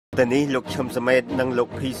តើនេះលោកឈឹមសមេតនិងលោក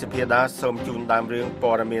ភីសុភាដាសូមជូនដើមរឿង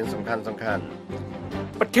ព័ត៌មានសំខាន់ៗ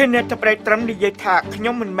ប្រធានាធិបតីត្រឹមនិយាយថាខ្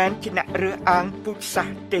ញុំមិនមែនជាអ្នករើសអើងពូជសាស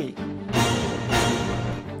ន៍ទេ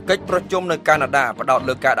កិច្ចប្រជុំនៅកាណាដាផ្ដោត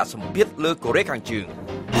លើការដាក់សម្ពាធលើកូរ៉េខាងជើង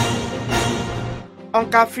អង្គ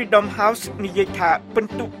ការ Freedom House និយាយថាពិ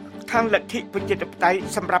ន្ទុខាងលទ្ធិប្រជាធិបតេយ្យ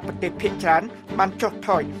សម្រាប់ប្រទេសភាគច្រើនបានចុះថ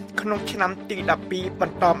យក្នុងឆ្នាំទី12ប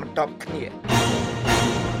ន្តគ្នា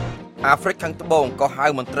អាហ្វ្រិកខាងត្បូងក៏ហៅ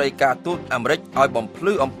មន្ត្រីការទូតអាមេរិកឲ្យបំភ្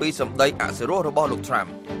លឺអំពីសម្ដីអសុរោះរបស់លោកត្រាំ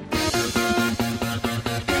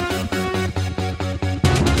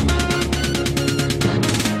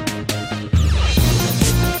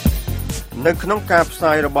នៅក្នុងការផ្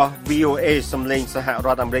សាយរបស់ VOA សំឡេងសហរ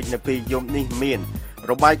ដ្ឋអាមេរិកនៅពេលយប់នេះមាន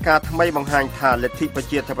របាយការណ៍ថ្មីបង្ហាញថាលទ្ធិប្រ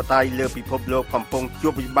ជាធិបតេយ្យលើពិភពលោកកំពុងជួ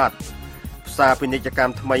បវិបត្តិផ្សារពាណិជ្ជក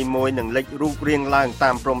ម្មថ្មីមួយនឹងលេចរូបរាងឡើង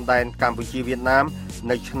តាមព្រំដែនកម្ពុជាវៀតណាម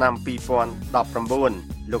នៅឆ្នាំ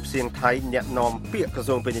2019លោកសៀងថៃអ្នកនាំពាក្យក្រ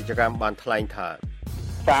សួងពាណិជ្ជកម្មបានថ្លែងថា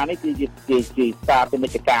សារនេះជាសារពាណិ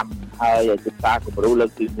ជ្ជកម្មហើយជាសារគំរូលើ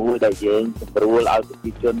កទី1ដែលយើងសម្រួលឲ្យប្រ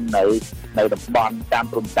ជាជននៅតំបន់តាម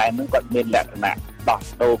ព្រំដែនហ្នឹងគាត់មានលក្ខណៈដោះ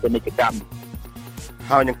ដូរពាណិជ្ជកម្ម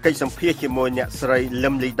ហើយនឹងកិច្ចសម្ភាសជាមួយអ្នកស្រីលឹ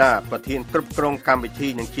មលីដាប្រធានគ្រប់គ្រងកម្មវិធី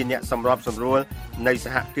និងជាអ្នកសម្របសម្រួលនៃស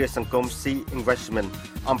ហគ្រាសសង្គម C Investment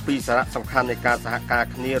អំពីសារៈសំខាន់នៃការសហការ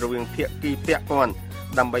គ្នារវាងភាគីពាក់ព័ន្ធ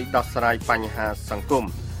ដើម្បីដោះស្រាយបញ្ហាសង្គម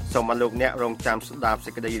សូមអរលោកអ្នករងចាំស្ដាប់សេ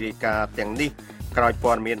ចក្តីរាយការណ៍ទាំងនេះក្រោយ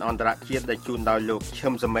ព័ត៌មានអន្តរជាតិដែលជូនដោយលោកឈឹ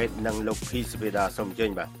មសមេតនិងលោកភីសវេដាសូមអញ្ជើ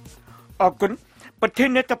ញបាទអរគុណប្រធា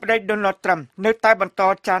នាធិបតី Donald Trump នៅតែបន្ត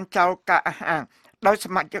ចានចោលការអះអាងដោយស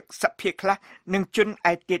មាជិកសភាខ្លះនិងជន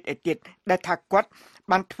ឯទៀតដែលថាគាត់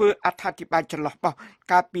បានធ្វើអត្ថាធិប្បាយចន្លោះបោះ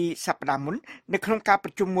កាលពីសប្តាហ៍មុននៅក្នុងការប្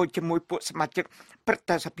រជុំមួយជាមួយពួកសមាជិកព្រឹទ្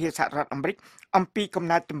ធសភាសហរដ្ឋអាមេរិកអំពីកំ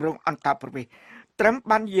ណែទម្រង់អន្តរប្រវេសន៍ត្រឹម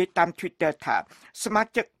បាននិយាយតាម Twitter ថាសមា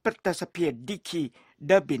ជិកព្រឹទ្ធសភា Dicky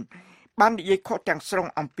Durbin បាននិយាយខុសទាំងស្រុង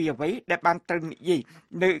អំពីអ្វីដែលបានត្រូវនិយាយ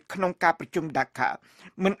នៅក្នុងការប្រជុំដាកា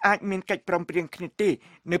មិនអាចមានកិច្ចព្រមព្រៀងគ្នាទេ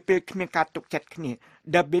នៅពេលគ្មានការទុកចិត្តគ្នា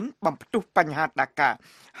Durbin បំផ្ទុះបញ្ហាដាកា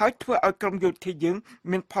ហើយធ្វើឲ្យក្រុមយោធាយើង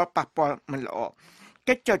មានផលប៉ះពាល់មិនល្អ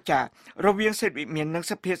កិច្ចចរចារវាងសិទ្ធិវិមាននិង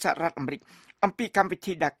សភាសហរដ្ឋអាមេរិកអំពីកម្មវិ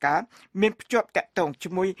ធីដាកាមានភ្ជាប់តាក់ទងជា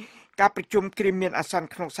មួយការប្រជុំគ្រាមានអាសន្ន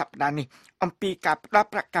ក្នុងសប្តាហ៍នេះអំពីការផ្ដល់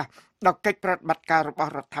ប្រកាសដល់កិច្ចប្រតិបត្តិការរប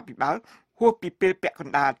ស់រដ្ឋាភិបាលហួសពីពេលពាក់ក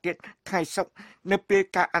ណ្ដាលទៀតថ្ងៃសុក្រនៅពេល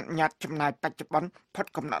ការអនុញ្ញាតចំណាយបច្ចុប្បន្នផុត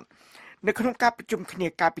កំណត់នៅក្នុងការប្រជុំគ្នា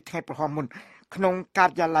កាលពីថ្ងៃប្រហោះមុនក្នុងកា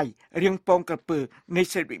រិយាល័យរៀងពងក្រពើនៃ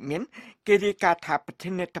សិទ្ធិវិមានគេរាយការណ៍ថាប្រ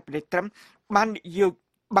ធានាធិបតីត្រឹមបាននិ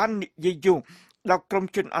យាយយោងដល់ក្រុម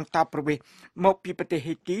ជនអន្តោប្រវេសន៍មកពីប្រទេស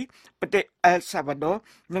ហេទីប្រទេសអែលសាវ៉ាដូ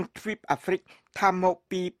និងទ្វីបអាហ្វ្រិកថាមក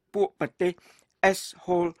ពីពួកប្រទេស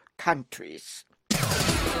S-whole countries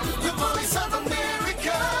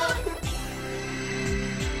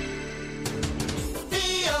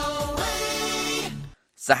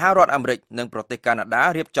សហរដ្ឋអាមេរិកនិងប្រទេសកាណាដា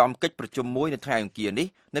រៀបចំកិច្ចប្រជុំមួយនៅថ្ងៃអង្គារនេះ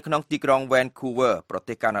នៅក្នុងទីក្រុង Vancouver ប្រ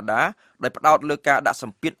ទេសកាណាដាដែលផ្ដោតលើការដាក់ស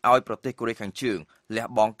ម្ពាធឲ្យប្រទេសកូរ៉េខាងជើងលះ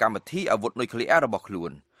បង់កម្មវិធីអាវុធនុយក្លេអ៊ែររបស់ខ្លួ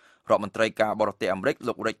នរដ្ឋមន្ត្រីការបរទេសអាមេរិក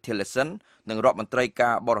លោក Rex Tillerson និងរដ្ឋមន្ត្រីកា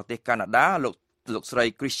របរទេសកាណាដាលោកស្រី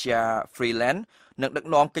Chrystia Freeland នឹងដឹក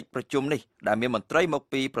នាំកិច្ចប្រជុំនេះដែលមានមន្ត្រីមក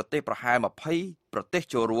ពីប្រទេសប្រហែល20ប្រទេស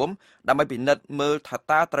ចូលរួមដើម្បីពិនិត្យមើលថា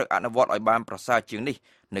តើត្រូវអនុវត្តឲ្យបានប្រសើរជាងនេះ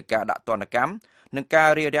នៅការដាក់ទណ្ឌកម្មនិងការ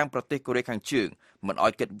រារាំងប្រទេសកូរ៉េខាងជើងមិនឲ្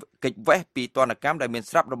យគេចវេះពីទណ្ឌកម្មដែលមាន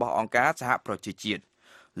ស្រាប់របស់អង្គការសហប្រជាជាតិ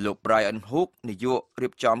លោក Brian Hook នាយករៀ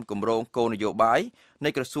បចំគម្រោងគោលនយោបាយនៃ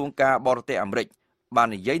ក្រសួងការបរទេសអាមេរិកបាន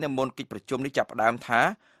និយាយនៅមុនកិច្ចប្រជុំនេះចាប់ផ្ដើមថា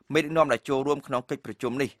មេដឹកនាំដែលចូលរួមក្នុងកិច្ចប្រ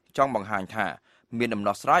ជុំនេះចង់បង្ហាញថាមានដំ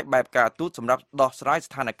ណោះស្រាយបែបការទូតសម្រាប់ដោះស្រាយ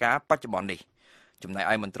ស្ថានភាពបច្ចុប្បន្ននេះចំណែក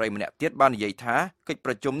ឯមន្ត្រីម្នាក់ទៀតបាននិយាយថាកិច្ច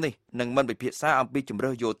ប្រជុំនេះនឹងមិនពិភាក្សាអំពីជម្រើ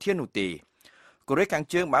សយោធានោះទេកូរ៉េខាង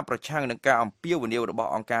ជើងបានប្រឆាំងនឹងការអំពាវនាវរបស់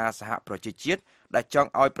អង្គការសហប្រជាជាតិដែលចង់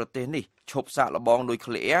ឲ្យប្រទេសនេះឈប់សាកល្បងនុយ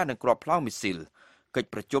ក្លេអ៊ែរនិងគ្រាប់ផ្លោងមីស៊ីលកិច្ច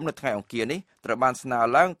ប្រជុំនៅថ្ងៃអង្គារនេះត្រូវបានស្នើ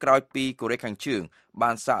ឡើងក្រោយពីកូរ៉េខាងជើង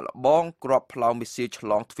បានសាកល្បងគ្រាប់ផ្លោងមីស៊ីលឆ្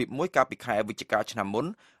លងទ្វីបមួយកាលពីខែវិច្ឆិកាឆ្នាំមុន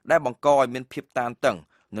ដែលបង្កឲ្យមានភាពតានតឹង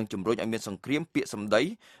និងជំរុញឲ្យមានសង្គ្រាមពាក្យសម្ដី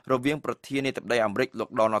រវាងប្រធានាធិបតីអាមេរិកលោក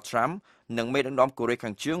Donald Trump និងមេដឹកនាំកូរ៉េ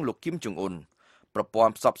ខាងជើងលោក Kim Jong Un ប្រព័ន្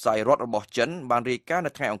ធផ្សព្វផ្សាយរដ្ឋរបស់ចិនបានរាយការណ៍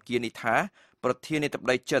នៅថ្ងៃអង្គារនេះថាប្រធានាធិប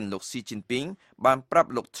តីចិនលោក Xi Jinping បានប្រាប់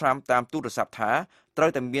លោក Trump តាមទូរស័ព្ទថាត្រូវ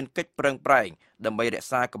តែមានកិច្ចប្រឹងប្រែងដើម្បីរក្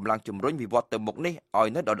សាកម្លាំងជំរុញវិវត្តទៅមុខនេះឲ្យ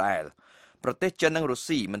នៅដដែលប្រទេសចិននិងរុស្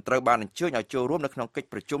ស៊ីមិនត្រូវបានអញ្ជើញឲ្យចូលរួមនៅក្នុងកិច្ច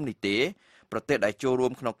ប្រជុំនេះទេប្រទេសដែលចូលរួ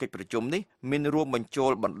មក្នុងកិច្ចប្រជុំនេះមានរួមបញ្ចូ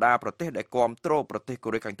លបណ្ដាប្រទេសដែលគាំទ្រប្រទេសកូ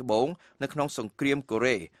រ៉េខាងត្បូងនៅក្នុងសង្គ្រាមកូ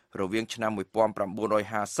រ៉េ រវាងឆ្នាំ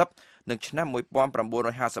1950និងឆ្នាំ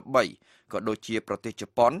1953ក៏ដូចជាប្រទេសជ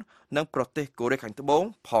ប៉ុននិងប្រទេសកូរ៉េខាងត្បូង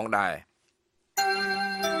ផងដែរ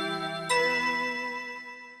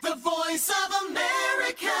The Voice of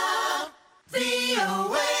America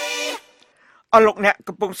VOA អរលោកអ្នក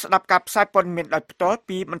កំពុងស្ដាប់ការផ្សាយព័ត៌មានដោយផ្ទាល់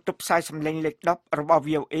ពីបន្ទប់ផ្សាយសំឡេងលេខ10របស់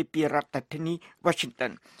VOA ពីរដ្ឋធានី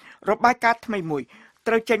Washington របាយការណ៍ថ្មីមួយ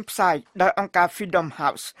ត្រូវចេញផ្សាយដោយអង្គការ Freedom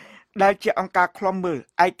House ដែលជាអង្គការឃ្លាំមើល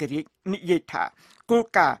ឯករាជ្យនិយាយថាគោល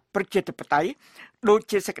ការណ៍ប្រជាធិបតេយ្យដូច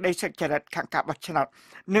ជាសេចក្តីសុចរិតខាងការបោះឆ្នោត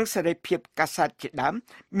និងសេរីភាពកាសែតជាដើម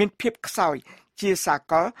មានភាពខ្សោយជាសា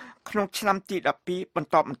កលក្នុងឆ្នាំទី12បន្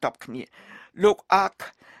តគ្នាលោក Ark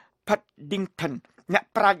Paddington អ្នក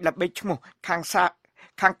ប្រាជ្ញល្បីឈ្មោះខា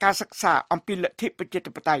ងការសិក្សាអំពីលទ្ធិប្រជា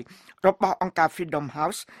ធិបតេយ្យរបស់អង្គការ Freedom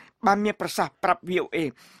House បានមានប្រសាសន៍ប្រាប់ VOA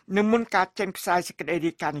នៅមុនការចេញផ្សាយសេចក្តី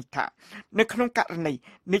រាយការណ៍នេះថានៅក្នុងករណី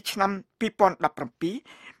នៃឆ្នាំ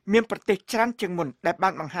2017មានប្រទេសច្រើនជាងមុនដែលបា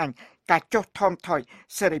នបង្ហាញការចុះថមថយ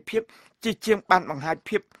សេរីភាពជាងបានបង្ហាញ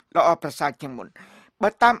ភាពល្អប្រសើរជាងមុនបើ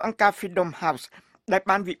តាមអង្គការ Freedom House ដែល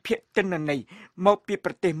បានវិភាគទិន្នន័យមកពី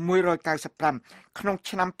ប្រទេស195ក្នុង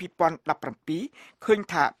ឆ្នាំ2017ឃើញ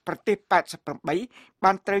ថាប្រទេស88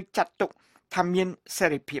បានត្រូវចាត់ទុកថាមានសេ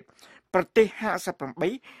រីភាពប្រទេស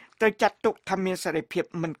58ត្រូវចាត់ទុកថាមានសេរីភាព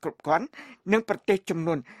មិនគ្រប់គ្រាន់និងប្រទេសចំ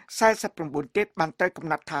នួន49ទៀតបានត្រូវកំ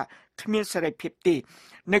ណត់ថាគ្មានសេរីភាពទេ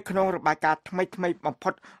នៅក្នុងរបាយការណ៍ថ្មីបំផុ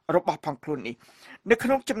តរបស់ផងខ្លួននេះនៅក្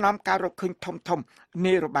នុងចំណោមការរកឃើញធំ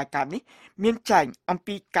នៃរបាយការណ៍នេះមានចែងអំ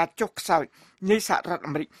ពីការចុះខ្សោយនៃសហរដ្ឋ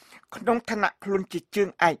អាមេរិកក្នុងឋានៈខ្លួនជាជើង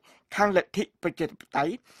ឯកខាងលទ្ធិប្រជាធិបតេយ្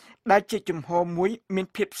យដែលជាជំហរមួយមាន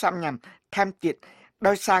ភាពសាមញ្ញថែមទៀត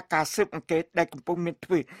ដោយសារការស៊ើបអង្កេតដែលកំពុងមាន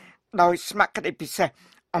ធ្វើដោយស្ម័គ្រកិច្ចពិសេស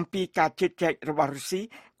អំពីការជឿជាក់របស់រុស្ស៊ី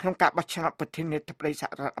ក្នុងការបោះឆ្នោតប្រធានាធិបតីសហ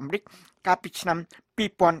រដ្ឋអាមេរិកកាលពីឆ្នាំ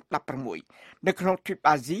2016នៅក្នុងទ្វីប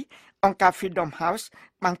អាស៊ីអង្គការ Freedom House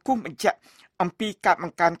បានគូសបញ្ជាក់អំពីការប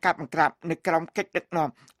ង្កើនការបង្ក្រាបនៅក្រោមកិច្ចដឹកនាំ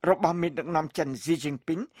របស់មេដឹកនាំចិន Xi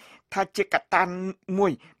Jinping ថាជាកត្តាមួ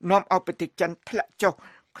យនាំឲ្យប្រទេសចិនធ្លាក់ចុះ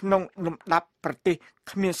ក្នុងលំដាប់ប្រទេស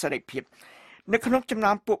គ្មានសេរីភាពនៅក្នុងចំ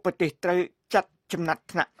ណោមពួកប្រទេសត្រូវចាត់ចំណាត់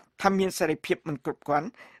ថ្នាក់ថាមានសេរីភាពមិនគ្រប់គ្រាន់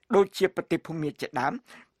ដូចជាប្រទេសភូមាជាដើម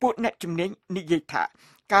ពួកអ្នកជំនាញនិយាយថា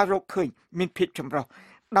ការរកឃើញមានភាពចម្រុះ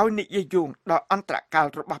ដោយនិយាយយោងដល់អន្តរកាល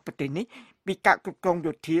របស់ប្រទេសនេះពីការគ្រប់គ្រង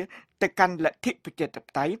យោធាទៅកាន់លទ្ធិប្រជាធិប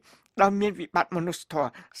តេយ្យដោយមានវិបត្តិមនុស្សធម៌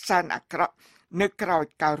សែនអាក្រក់នៅក្រៅ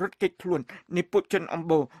ការរត់គេចខ្លួននៃពួកជនអម្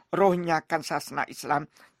បូររ៉ូហិញ៉ាកាន់សាសនាអ៊ីស្លាម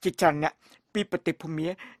ជាច្រើនអ្នកពីប្រទេសភូមា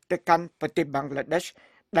ទៅកាន់ប្រទេសបង់ក្លាដេស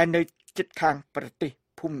ដែលនៅជិតខាងប្រទេស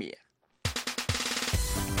ភូមា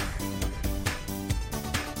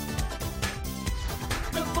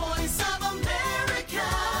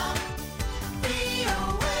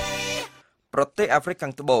ប្រទេសអាហ្វ្រិកខា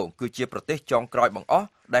ងត្បូងគឺជាប្រទេសចុងក្រោយបង្អស់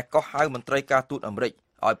ដែលកោះហៅមន្ត្រីការទូតអាមេរិក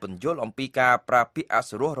ឲ្យពន្យល់អំពីការប្រើពាក្យអ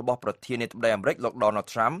សុរោះរបស់ប្រធានាធិបតីអាមេរិកលោក Donald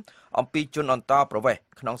Trump អំពីជនអន្តោប្រវេសន៍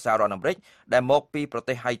ក្នុងសហរដ្ឋអាមេរិកដែលមកពីប្រ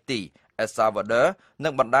ទេសហៃទី El Salvador និ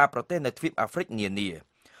ងបណ្ដាប្រទេសនៅទ្វីបអាហ្វ្រិកនានា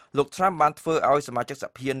លោក Trump បានធ្វើឲ្យសមាជិកស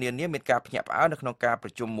ភានានាមានការភ្ញាក់ផ្អើលនៅក្នុងការប្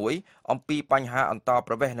រជុំមួយអំពីបញ្ហាអន្តោ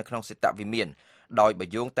ប្រវេសន៍នៅក្នុងសេតវិមានដោយបើ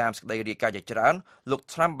យោងតាមសេចក្តីរាយការណ៍ជាច្រើនលោក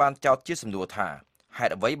Trump បានចោទជាសំណួរថាហេ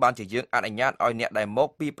តុអ្វីបានជាយើងអនុញ្ញាតឲ្យអ្នកដែលមក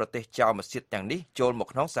ពីប្រទេសចោលម្សៀតទាំងនេះចូលមក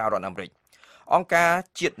ក្នុងសហរដ្ឋអាមេរិកអង្គការ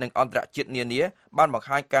ជាតិនិងអន្តរជាតិនានាបានបង្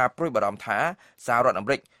ហាញការព្រួយបារម្ភថាសហរដ្ឋអាមេ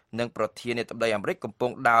រិកនិងប្រធានាធិបតីអាមេរិកកំពុ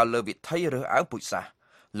ងដើរលើវិថីរើសអើងពូជសាសន៍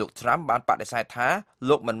លោក Trump បានបដិសេធថា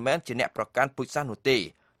លោកមិនមែនជាអ្នកប្រកាន់ពូជសាសន៍នោះទេ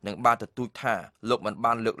និងបានទទូចថាលោកមិន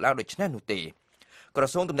បានលើកឡើងដូច្នេះនោះទេក្រ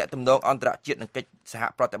សួងទំនាក់ទំនងអន្តរជាតិនិងកិច្ចសហ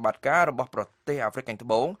ប្រតិបត្តិការរបស់ប្រទេសអាហ្វ្រិកខាងត្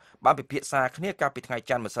បូងបានពិភាក្សាគ្នាកាលពីថ្ងៃ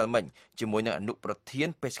ច័ន្ទម្សិលមិញជាមួយនឹងអនុប្រធាន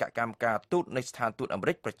បេសកកម្មការទូតនៃស្ថានទូតអាមេ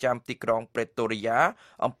រិកប្រចាំទីក្រុង Pretoria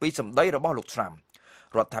អំពីសម្ដីរបស់លោក Trump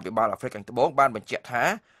រដ្ឋាភិបាលអាហ្វ្រិកខាងត្បូងបានបញ្ជាក់ថា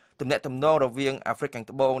ទំនាក់ទំនងរវាងអាហ្វ្រិកខាង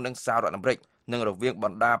ត្បូងនិងសហរដ្ឋអាមេរិកនិងរវាងប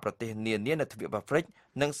ណ្ដាប្រទេសនានានៅទ្វីបអាហ្វ្រិក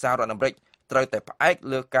និងសហរដ្ឋអាមេរិកត្រូវតែផ្អែក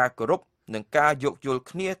លើការគោរពនិងការយោគយល់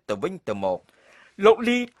គ្នាទៅវិញទៅមកលោក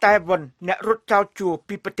លីតែវ៉ុនអ្នករត់ចោលជួរ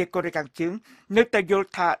ពីប្រទេសកូរ៉េខាងជើងនៅតែយល់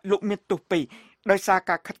ថាលោកមានទោសពីរដោយសារ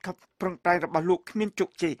ការខិតខំប្រឹងប្រែងរបស់លោកគ្មានជោគ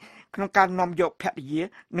ជ័យក្នុងការនាំយកភរិយា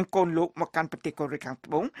និងកូនលោកមកកាន់ប្រទេសកូរ៉េខាងត្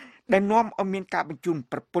បូងដែលនាំឲ្យមានការបញ្ជូន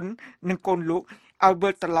ប្រពន្ធនិងកូនលោកឲ្យវិ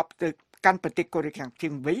លត្រឡប់ទៅកាន់ប្រទេសកូរ៉េខាងជើ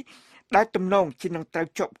ងវិញដែលទំនងជានឹងត្រូវ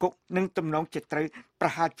ជាប់គុកនិងទំនងជាត្រូវប្រ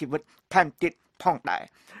ហារជីវិតថែមទៀតផងដែរ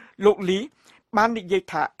លោកលីបាននិយាយ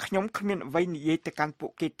ថាខ្ញុំគ្មានអ្វីនិយាយទៅកាន់ពួ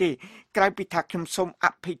កគេទេក្រៅពីថាខ្ញុំសូមអ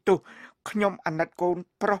ភ័យទោសខ្ញុំអាណិតកូន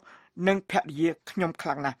ប្រុសនិងភរិយាខ្ញុំខ្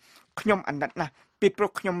លាំងណាស់ខ្ញុំអាណិតណាស់ពីព្រោះ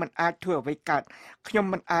ខ្ញុំមិនអាចធ្វើអ្វីកើតខ្ញុំ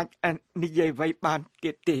មិនអាចនិយាយអ្វីបាន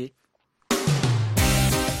ទៀតទេ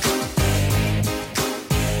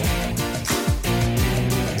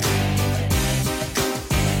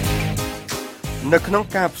នៅក្នុង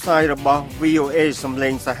ការផ្សាយរបស់ VOA សំឡេ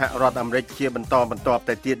ងសហរដ្ឋអាមេរិកជាបន្តបន្ទាប់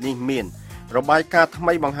តែទៀតនេះមានរបាយការណ៍ថ្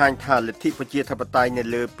មីបង្ហាញថាលទ្ធិប្រជាធិបតេយ្យនៅ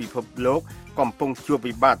លើពិភពលោកកំពុងជួប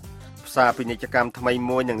វិបត្តិផ្សារពាណិជ្ជកម្មថ្មី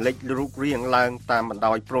មួយនឹងលេចរូបរាងឡើងតាមបណ្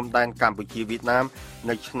ដោយព្រំដែនកម្ពុជាវៀតណាម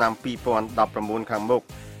នៅឆ្នាំ2019ខាងមុខ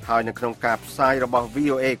ហើយនៅក្នុងការផ្សាយរបស់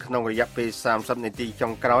VOA ក្នុងរយៈពេល30នាទីចុ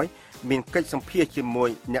ងក្រោយមានកិច្ចសម្ភាសន៍ជាមួយ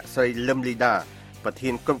អ្នកស្រីលឹមលីដាប្រធា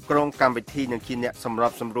នគ្រប់គ្រងកម្មវិធីនិងជាអ្នកសម្រ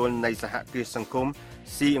បសម្រួលនៃសហគ្រាសសង្គម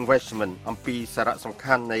C Investment អំពីសារៈសំ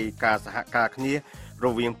ខាន់នៃការសហការគ្នារ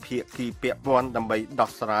វាងភាគីពាក់ព័ន្ធដើម្បីដោះ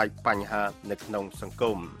ស្រាយបញ្ហានៅក្នុងសង្គ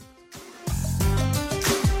ម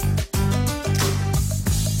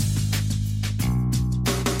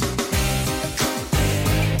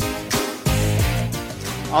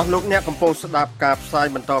អស់លោកអ្នកកំពុងស្ដាប់ការផ្សាយ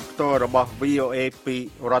បន្តផ្ទាល់របស់ VOA ពី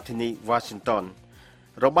រដ្ឋធានី Washington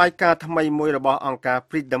របាយការណ៍ថ្មីមួយរបស់អង្គការ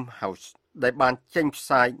Freedom House ដែលបានចេញផ្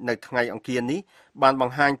សាយនៅថ្ងៃអង្គារនេះបានប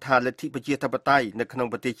ង្ហាញថាលទ្ធិប្រជាធិបតេយ្យនៅក្នុង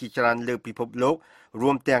ប្រទេសជាច្រើនលើពិភពលោក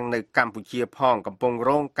រួមទាំងនៅកម្ពុជាផងកំពុងរ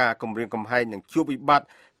ងការគំរាមកំហែងនិងជួបវិបត្តិ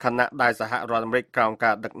ខណៈដែលសហរដ្ឋអាមេរិកក្រោម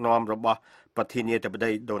ការដឹកនាំរបស់ប្រធានាធិប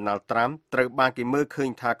តី Donald Trump ត្រូវបានគេមើលឃើញ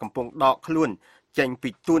ថាកំពុងដកខ្លួនចេញពី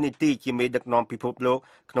តួនាទីជាមេដឹកនាំពិភពលោក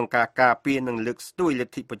ក្នុងការការពារនិងលើកស្ទួយល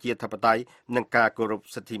ទ្ធិប្រជាធិបតេយ្យនិងការគោរព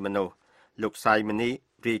សិទ្ធិមនុស្សលោកសាយមនី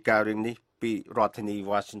រាយការណ៍រឿងនេះពីរដ្ឋធានី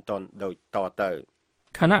Washington ដូចតទៅ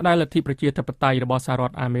ខណៈដែលលទ្ធិប្រជាធិបតេយ្យរបស់សហរ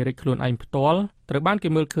ដ្ឋអាមេរិកខ្លួនឯងផ្ទាល់ត្រូវបានគេ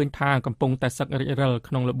មើលឃើញថាកំពុងតែសឹករិចរិល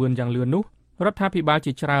ក្នុងល្បឿនយ៉ាងលឿននោះរដ្ឋាភិបាល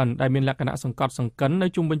ជាច្រើនដែលមានលក្ខណៈសង្កត់សង្កិននៅ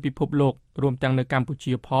ជុំវិញពិភពលោករួមទាំងនៅកម្ពុ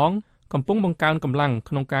ជាផងកំពុងបង្កើនកម្លាំង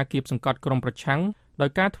ក្នុងការគៀបសង្កត់ក្រុមប្រឆាំងដោយ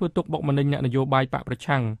ការធ្វើទុកបុកម្នេញអ្នកនយោបាយបកប្រ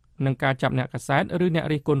ឆាំងនិងការចាប់អ្នកកាសែតឬអ្នក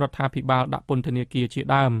រិះគន់រដ្ឋាភិបាលដាក់ពន្ធនាគារជា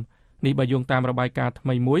ដើមនេះបើយោងតាមរបាយការណ៍ថ្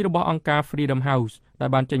មីមួយរបស់អង្គការ Freedom House ដែល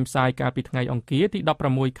បានចេញផ្សាយកាលពីថ្ងៃអង្គារទី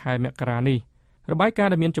16ខែមករានេះរបាយការ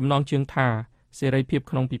ណ៍ដែលមានចំណងជើងថាសេរីភាព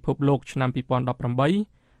ក្នុងពិភពលោកឆ្នាំ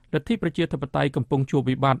2018លទ្ធិប្រជាធិបតេយ្យកំពុងជួប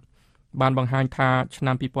វិបត្តិបានបង្ហាញថាឆ្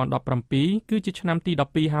នាំ2017គឺជាឆ្នាំទី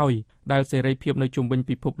12ហើយដែលសេរីភាពនៅជុំវិញ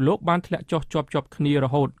ពិភពលោកបានធ្លាក់ចុះជាប់គ្នារ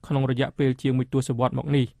ហូតក្នុងរយៈពេលជាង1ទសវត្សរ៍មក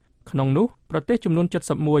នេះក្នុងនោះប្រទេសចំនួន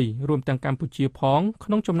71រួមទាំងកម្ពុជាផងក្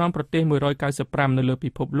នុងចំណោមប្រទេស195នៅលើ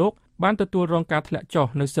ពិភពលោកបានទទួលរងការធ្លាក់ចុះ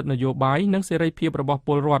នៅសិទ្ធិនយោបាយនិងសេរីភាពរបស់ព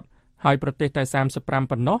លរដ្ឋហើយប្រទេសតែ35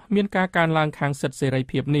ប៉ុណ្ណោះមានការកើនឡើងខាងសិទ្ធិសេរី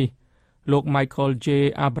ភាពនេះលោក Michael J.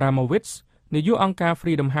 Abramowitz នាយកអង្គការ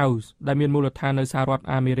Freedom House ដែលមានមូលដ្ឋាននៅសហរដ្ឋ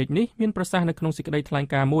អាមេរិកនេះមានប្រសាសន៍នៅក្នុងសេចក្តីថ្លែង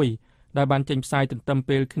ការណ៍មួយដែលបានចេញផ្សាយទន្ទឹម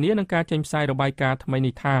ពេលគ្នានឹងការចេញផ្សាយរបាយការណ៍ថ្មី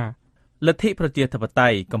នេះថាលទ្ធិប្រជាធិបតេ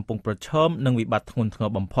យ្យកំពុងប្រឈមនឹងវិបត្តិធ្ងន់ធ្ងរ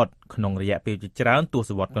បំផុតក្នុងរយៈពេលជាច្រើនទ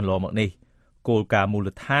សវត្សរ៍កន្លងមកនេះគោលការណ៍មូល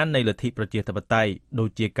ដ្ឋាននៃលទ្ធិប្រជាធិបតេយ្យដូច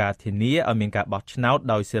ជាការធានាឲ្យមានការបោះឆ្នោត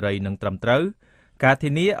ដោយសេរីនិងត្រឹមត្រូវការធា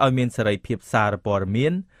នាឲ្យមានសេរីភាពសារព័ត៌មា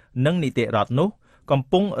ននិងនីតិរដ្ឋនោះកំ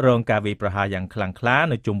ពុងរងការវាយប្រហារយ៉ាងខ្លាំងក្លា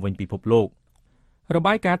នៅជុំវិញពិភពលោករ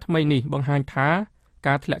បាយការណ៍ថ្មីនេះបង្ហាញថា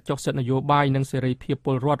ការធ្លាក់ចុះសិទ្ធិនយោបាយនិងសេរីភាពព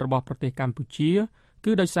លរដ្ឋរបស់ប្រទេសកម្ពុជា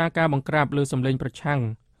គឺដោយសារការបង្ក្រាបលើសម្លេងប្រឆាំង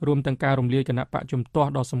រួមទាំងការរំលាយគណៈបកជំទាស់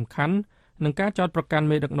ដ៏សំខាន់និងការចោទប្រកាន់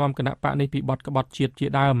មេដឹកនាំគណៈបកនេះពីបទក្បត់ជាតិជា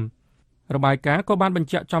ដើមរបាយការណ៍ក៏បានបញ្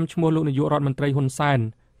ជាក់ចំឈ្មោះលោកនាយករដ្ឋមន្ត្រីហ៊ុនសែន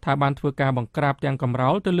ថាបានធ្វើការបង្ក្រាបទាំងកំរោ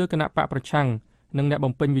លទៅលើគណៈបកប្រឆាំងនិងអ្នក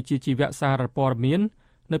បំពេញវិជ្ជាជីវៈសារព័ត៌មាន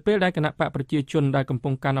នៅពេលដែលគណៈបកប្រជាជនដែលកំពុ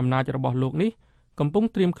ងកាន់អំណាចរបស់លោកនេះកំពុង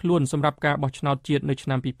ត្រៀមខ្លួនសម្រាប់ការបោះឆ្នោតជាតិនៅឆ្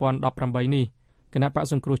នាំ2018នេះគណៈបក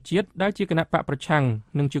សង្គ្រោះជាតិដែលជាគណៈបកប្រឆាំង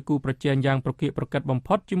និងជាគូប្រជែងយ៉ាងប្រកៀកប្រកិតបំ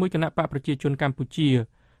ផុតជាមួយគណៈបកប្រជាជនកម្ពុជា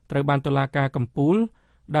ត្រូវបានតុលាការកំពូល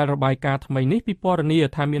ដែលរបាយការណ៍ថ្មីនេះពិពណ៌នា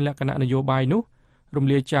ថាមានលក្ខណៈនយោបាយនោះរំ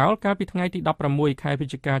លាយចោលកាលពីថ្ងៃទី16ខែវិ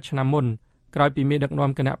ច្ឆិកាឆ្នាំមុនក្រោយពីមេដឹក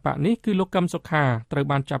នាំគណៈបកនេះគឺលោកកឹមសុខាត្រូវ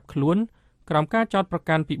បានចាប់ខ្លួនក្រោមការចោទប្រ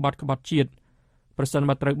កាន់ពីបទក្បត់ជាតិប្រសិន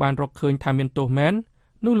បើត្រូវបានរកឃើញថាមានទោសមែន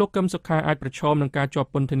នោះលោកកឹមសុខាអាចប្រឈមនឹងការជាប់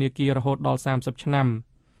ពន្ធនាគាររហូតដល់30ឆ្នាំ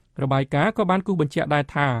របាយការណ៍ក៏បានគូសបញ្ជាក់ដែរ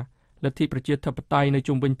ថាលទ្ធិប្រជាធិបតេយ្យនៅ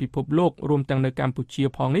ជុំវិញពិភពលោករួមទាំងនៅកម្ពុជា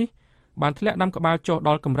ផងនេះបានធ្លាក់ដាំក្បាលចុះដ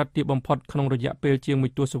ល់កម្រិតទាបបំផុតក្នុងរយៈពេលជាង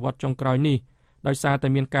1ទសវត្សរ៍ចុងក្រោយនេះដោយសារតែ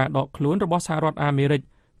មានការដកខ្លួនរបស់សហរដ្ឋអាមេរិក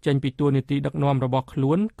ចេញពីតួនាទីដឹកនាំរបស់ខ្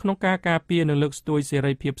លួនក្នុងការការពារនិងលើកស្ទួយសេ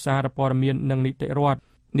រីភាពសារព័ត៌មាននិងនីតិរដ្ឋ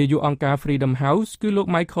នាយកអង្គការ Freedom House គឺលោក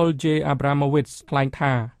Michael J. Abramowitz ថ្លែង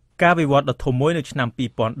ថាការវិវត្តដ៏ធំមួយនៅឆ្នាំ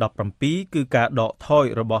2017គឺការដកថយ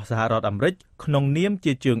របស់សហរដ្ឋអាមេរិកក្នុងនាម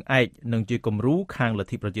ជាជើងឯកនិងជាគំរូខាងលទ្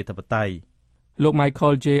ធិប្រជាធិបតេយ្យលោក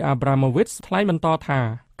Michael J. Abramowitz ថ្លែងបន្តថា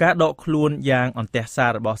ការដកខ្លួនយ៉ាងអន្ទះសា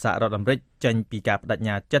ររបស់សហរដ្ឋអាមេរិកចេញពីការបដិញ្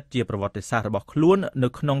ញាចិត្តជាប្រវត្តិសាស្ត្ររបស់ខ្លួននៅ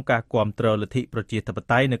ក្នុងការគាំទ្រលទ្ធិប្រជាធិប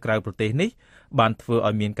តេយ្យនៅក្រៅប្រទេសនេះបានធ្វើ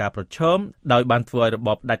ឲ្យមានការប្រឈមដោយបានធ្វើឲ្យរប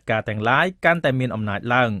បផ្ដាច់ការទាំងឡាយកាន់តែមានអំណាច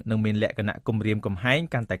ឡើងនិងមានលក្ខណៈគំរាមកំហែង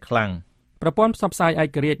កាន់តែខ្លាំង ប្រព័ន្ធផ្សព្វផ្សាយឯ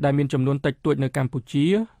ករាជ្យដែលមានចំនួនតិចតួចនៅកម្ពុជា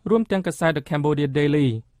រួមទាំងកាសែត The Cambodia Daily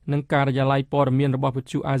និងការិយាល័យព័ត៌មានរបស់វិ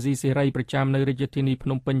ទ្យុអាស៊ីសេរីប្រចាំនៅរាជធានីភ្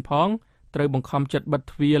នំពេញផងត្រូវបង្ខំចិត្តបិទ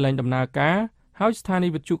ទ្វារលែងដំណើរការហើយស្ថានី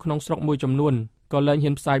យ៍វិទ្យុក្នុងស្រុកមួយចំនួនក៏លែង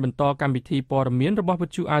ហ៊ានផ្សាយបន្តកម្មវិធីព័ត៌មានរបស់វិ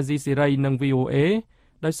ទ្យុអាស៊ីសេរីនិង VOA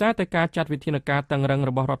ដោយសារតែការចាត់វិធានការតឹងរ៉ឹង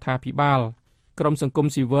របស់រដ្ឋាភិបាលក្រមសង្គម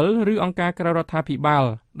ស៊ីវិលឬអង្គការក្រៅរដ្ឋាភិបាល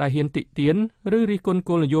ដែលហ៊ានតិទៀនឬរិះគន់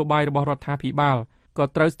គោលនយោបាយរបស់រដ្ឋាភិបាលក៏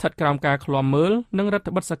ត្រូវស្ថិតក្រោមការឃ្លាំមើលនិងរដ្ឋ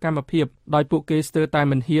បិទសកម្មភាពដោយពួកគេស្ទើរតែ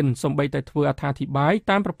មិនហ៊ានសូម្បីតែធ្វើអត្ថាធិប្បាយ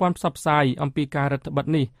តាមប្រព័ន្ធផ្សព្វផ្សាយអំពីការរដ្ឋបិទ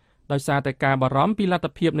នេះដោយសារតែការបារម្ភពីលទ្ធ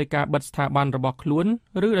ភាពនៃការបិទស្ថាប័នរបស់ខ្លួន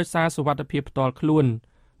ឬដោយសារសុវត្ថិភាពផ្ទាល់ខ្លួន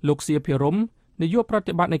លោកសៀភិរមនាយកប្រ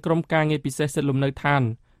តិបត្តិនៃក្រុមការងារពិសេសសិទ្ធិលំនៅឋាន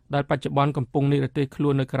ដែលបច្ចុប្បន្នកំពុងនិរទេសខ្លួ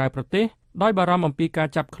ននៅក្រៅប្រទេសដោយបារម្ភអំពីការ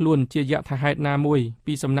ចាប់ខ្លួនជាយថាហេតុណាមួយ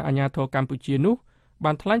ពីសំណាក់អាជ្ញាធរកម្ពុជានោះ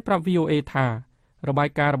បានថ្លែងប្រាប់ VOA ថារបាយ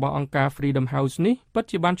ការណ៍របស់អង្គការ Freedom House នេះពិត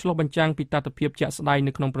ជាបានឆ្លុះបញ្ចាំងពីទស្សនវិជ្ជាជាក់ស្ដែង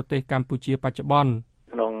នៅក្នុងប្រទេសកម្ពុជាបច្ចុប្បន្ន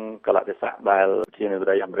ក្នុងកលៈទេសៈដែលជានា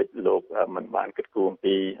រីអាមេរិកលោកមិនបានគិតគូរអំ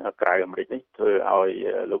ពីក្រៅអាមេរិកនេះធ្វើឲ្យ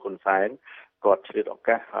លោកហ៊ុនសែនគាត់ឆ្លៀតឱ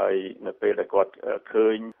កាសហើយនៅពេលដែលគាត់ឃើ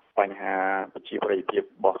ញបញ្ហាប្រជាប្រិយភាពរ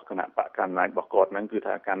បស់គណៈបកកណ្ដាលរបស់គាត់ហ្នឹងគឺ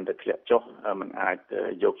ថាកាន់តែធ្លាក់ចុះមិនអាច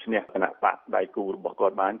យកឈ្នះគណៈបកដៃគូរបស់គា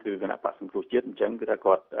ត់បានគឺគណៈបកសង្គ្រោះជាតិអញ្ចឹងគឺថា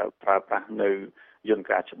គាត់ប្រើប្រាស់នៅយន្ត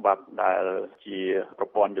ការច្បាប់ដែលជាប្រ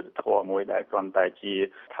ព័ន្ធយុត្តិធម៌មួយដែលគ្រាន់តែជា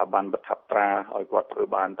ស្ថាប័នប្រថាប់ត្រាឲ្យគាត់ធ្វើ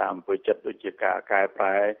បានតាមអំពើចិត្តដូចជាការកែប្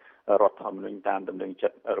រែរដ្ឋធម្មនុញ្ញតាមដំណឹងចិ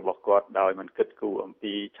ត្តរបស់គាត់ដោយមិនគិតគូរអំ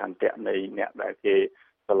ពីឆន្ទៈនៃអ្នកដែលគេ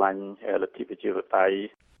ស្រឡាញ់លទ្ធិប្រជាធិបតេយ្យ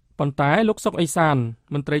ប៉ុន្តែលោកសុកអេសាន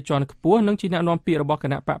មន្ត្រីជាន់ខ្ពស់និងជាអ្នកនាំពាក្យរបស់គ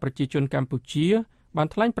ណៈបកប្រជាជនកម្ពុជាបាន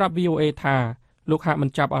ថ្លែងប្រាប់ VOA ថាលោកហាក់មិន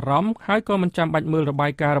ចាប់អារម្មណ៍ហើយក៏មិនចាំបាច់មើលរបា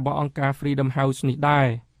យការណ៍របស់អង្គការ Freedom House នេះដែរ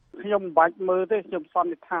ខ្ញុំមិនបាច់មើលទេខ្ញុំសន្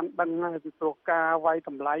និដ្ឋានដឹងហើយពីព្រោះការវាយត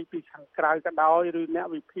ម្លៃពីខាងក្រៅក៏ដោយឬអ្នក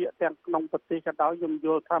វិភាគទាំងក្នុងប្រទេសក៏ដោយខ្ញុំយ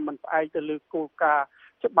ល់ថាมันផ្អែកទៅលើគោលការណ៍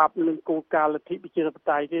ច្បាប់និងគោលការណ៍លទ្ធិប្រជាធិប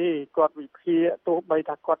តេយ្យទេគាត់វិភាគទោះបី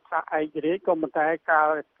ថាគាត់ថាឯករាជ្យក៏ប៉ុន្តែការ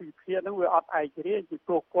វិភាគហ្នឹងវាអត់ឯករាជ្យពី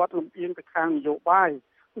ព្រោះគាត់លំអៀងទៅខាងនយោបាយ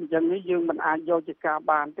អញ្ចឹងនេះយើងមិនអាចយកជាការ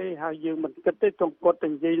បានទេហើយយើងមិនគិតទេត្រង់គាត់តែ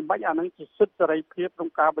និយាយមិនអាហ្នឹងជាសិទ្ធិសេរីភាពក្នុង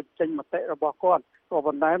ការបញ្ចេញមតិរបស់គាត់ក៏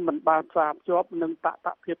ប៉ុន្តែមិនបានផ្សារភ្ជាប់នឹងតថ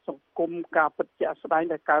ភាពសង្គមការពិតជាក់ស្ដែង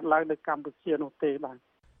ដែលកើតឡើងនៅកម្ពុជានោះទេបាទ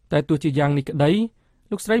តែទោះជាយ៉ាងនេះក្តី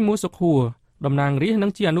លោកស្រីមួសុខួរតំណាងរាស្ត្រនិ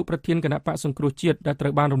ងជាអនុប្រធានគណៈបកសង្គ្រោះជាតិដែលត្រូ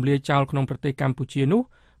វបានរំលាយចោលក្នុងប្រទេសកម្ពុជានោះ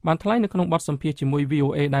បានថ្លែងនៅក្នុងបទសម្ភាសន៍ជាមួយ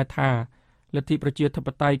VOA ដែរថាលទ្ធិប្រជាធិប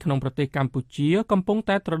តេយ្យក្នុងប្រទេសកម្ពុជាកំពុង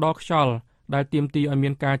តែត្រដរខ្យល់ដែលទាមទារឲ្យមា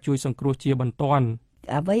នការជួយសង្គ្រោះជាបន្ទាន់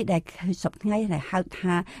អ្វីដែលសពថ្ងៃដែលហៅ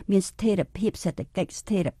ថាមានស្ថិរភាពសេដ្ឋកិច្ចស្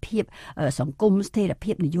ថិរភាពសង្គមស្ថិរ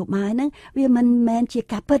ភាពនយោបាយហ្នឹងវាមិនមែនជា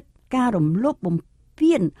ការពិតការរំលោភបំ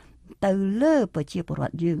ពានទៅលើប្រជាពលរ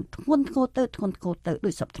ដ្ឋយើងធ្ងន់ធ្ងរទៅដូ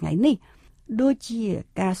ចសពថ្ងៃនេះដូចជា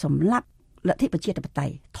ការសម្លាប់លទ្ធិប្រជាធិបតេ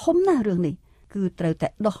យ្យធំណាស់រឿងនេះគឺត្រូវតែ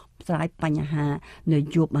ដោះស្រាយបញ្ហាន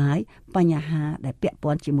យោបាយបញ្ហាដែលពាក់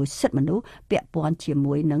ព័ន្ធជាមួយសិទ្ធិមនុស្សពាក់ព័ន្ធជា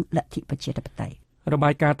មួយនឹងលទ្ធិប្រជាធិបតេយ្យរបា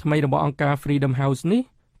យការណ៍ថ្មីរបស់អង្គការ Freedom House នេះ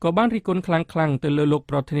ក៏បានរិះគន់ខ្លាំងៗទៅលើលោក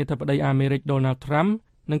ប្រធានាធិបតីអាមេរិក Donald Trump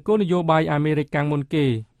និងគោលនយោបាយអាមេរិកកាំងមុនគេ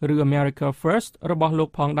ឬ America First របស់លោក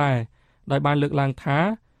ផងដែរដោយបានលើកឡើងថា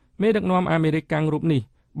មេដឹកនាំអាមេរិកកាំងរូបនេះ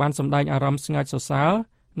បានសម្ដែងអារម្មណ៍ស្ងើចសរសើរ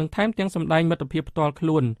និងថែមទាំងសម្ដែងមិត្តភាពផ្ទាល់ខ្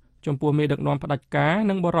លួនចំពោះមេដឹកនាំផ្ដាច់ការ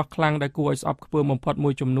និងបរិសុទ្ធខ្លាំងដែលគួរឲ្យស្អប់ខ្ពើមបំផុតមួ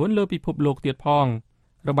យចំនួនលើពិភពលោកទៀតផង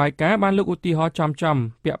របាយការណ៍បានលើកឧទាហរណ៍ចំ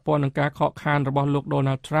ពាក់ព័ន្ធនឹងការខកខានរបស់លោក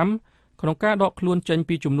Donald Trump ក្នុងការដកខ្លួនចេញ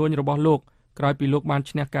ពីជំនួយរបស់លោកក្រោយពីលោកបាន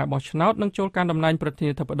ឈ្នះការបោះឆ្នោតនិងចូលកាន់តំណែងប្រធា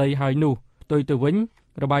នាធិបតីហើយនោះផ្ទុយទៅវិញ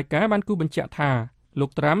របាយការណ៍បានគូបញ្ជាក់ថាលោក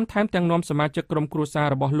Trump ថែមទាំងនាំសមាជិកក្រុមគ្រួសារ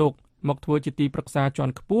របស់លោកមកធ្វើជាទីប្រឹក្សាជា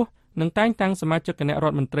ន់ខ្ពស់និងតែងតាំងសមាជិកគណៈរ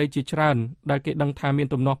ដ្ឋមន្ត្រីជាច្រើនដែលគេដឹងថាមាន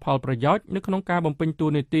ទំនាស់ផលប្រយោជន៍នៅក្នុងការបំពេញតួ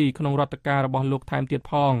នាទីក្នុងរដ្ឋការរបស់លោកថែមទៀត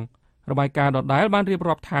ផងរបាយការណ៍ដដែលបានរៀប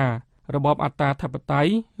រាប់ថារបបអត្តាធិបតេយ្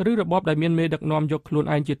យឬរបបដែលមានមេដឹកនាំយកខ្លួន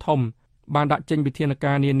ឯងជាធំបានដាក់ចេញវិធាន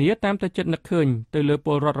ការនានាតាមតែចិត្តនឹកឃើញទៅលើព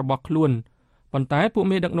លរដ្ឋរបស់ខ្លួនប៉ុន្តែពួក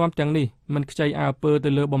មេដឹកនាំទាំងនេះមិនខ្ចីអើពើទៅ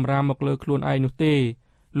លើបំរាមមកលើខ្លួនឯងនោះទេ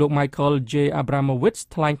លោក Michael J. Abramowitz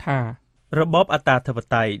ថ្លែងថារបបអត្តាធិប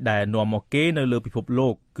តេយ្យដែលនាំមកគេនៅលើពិភពលោ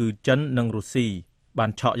កគឺចិននិងរុស្ស៊ីបាន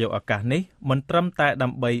ឆក់យកឱកាសនេះមិនត្រឹមតែដើ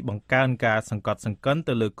ម្បីបង្កើនការសង្កត់សង្កិន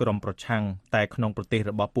ទៅលើក្រុមប្រឆាំងតែក្នុងប្រទេស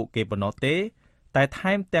របស់ពួកគេប៉ុណ្ណោះទេតែ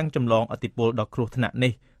ថែមទាំងចម្លងឥទ្ធិពលដ៏គ្រោះថ្នាក់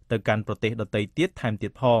នេះទៅកាន់ប្រទេសដទៃទៀតថែមទៀ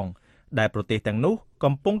តផងដែលប្រទេសទាំងនោះ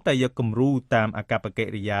កំពុងតែយកគំរូតាមអាកប្បកិ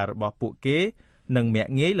រិយារបស់ពួកគេនិងមា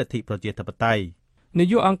ក់ងាយលទ្ធិប្រជាធិបតេយ្យនា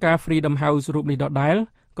យកអង្គការ Freedom House រូបនេះដដែល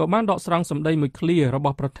ក៏បានដកស្រង់សម្ដីមួយឃ្លារប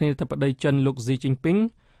ស់ប្រធានាធិបតីចិនលោក Xi Jinping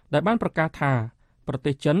ដែលបានប្រកាសថាប្រ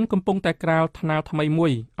ទេសចិនកំពុងតែក្រាលថ្នាលថ្មីមួ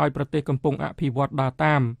យឲ្យប្រទេសកំពុងអភិវឌ្ឍដើរ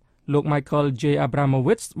តាម លោក Michael J.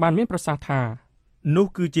 Abramowitz បានមានប្រសាសន៍ថានោះ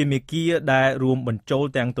គឺជាមេគាដែលរួមបញ្ចូល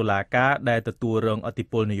ទាំងតុលាការដែលទទួលរងឥទ្ធិ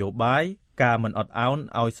ពលនយោបាយការមិនអត់ឱន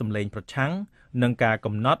ឲ្យសម្លេងប្រឆាំងនិងការ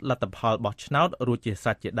កំណត់លទ្ធផលបោះឆ្នោតរួចជាស្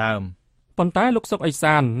រេចជាដើមប៉ុន្តែលោកសុកអេ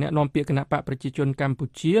សានអ្នកនាំពាក្យគណៈបកប្រជាជនកម្ពុ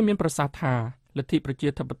ជាមានប្រសាសន៍ថាលទ្ធិប្រជា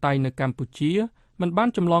ធិបតេយ្យនៅកម្ពុជាមិនបាន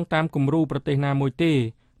ចម្លងតាមគំរូប្រទេសណាមួយទេ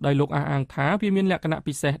ដោយលោកអះអាងថាវាមានលក្ខណៈ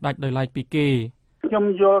ពិសេសដាច់ដោយឡែកពីគេខ្ញុំ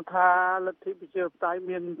យល់ថាលទ្ធិប្រជាធិបតេយ្យ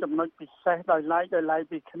មានចំណុចពិសេសដោយឡែក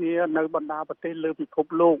ពីគ្នានៅបណ្ដាប្រទេសលើពិភព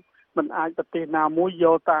លោកមិនអាចប្រទេសណាមួយយ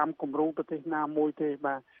កតាមគំរូប្រទេសណាមួយទេ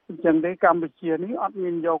បាទអញ្ចឹងទេកម្ពុជានេះអត់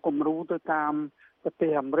មានយកគំរូទៅតាមប្រទេស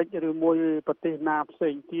អាមេរិកឬមួយប្រទេសណាផ្សេ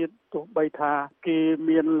ងទៀតទោះបីថាគេ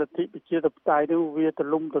មានលទ្ធិប្រជាធិបតេយ្យនោះវាទ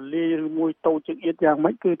លំទលាយឬមួយតូចចង្អៀតយ៉ាង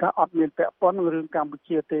ម៉េចគឺថាអត់មានពាក់ព័ន្ធនឹងរឿងកម្ពុ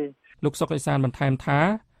ជាទេលោកសុកអេសានបន្ថែមថា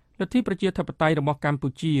លទ្ធិប្រជាធិបតេយ្យរបស់កម្ពុ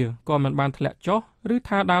ជាក៏មិនបានធ្លាក់ចុះឬ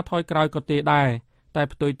ថាដើរថយក្រោយក៏ទេដែរតែ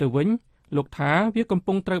ផ្ទុយទៅវិញលោកថាវាកំ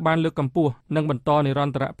ពុងត្រូវបានលើកកម្ពស់និងបន្តនិរ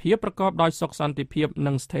ន្តរភាពប្រកបដោយសុខសន្តិភាព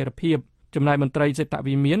និងស្ថិរភាពចំណែកមន្ត្រីសេដ្ឋ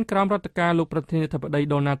វិមានក្រោមរដ្ឋការលោកប្រធានាធិបតី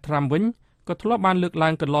Donald Trump វិញក៏ធ្លាប់បានលើកឡើ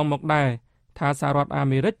ងកន្លងមកដែរថាសហរដ្ឋអា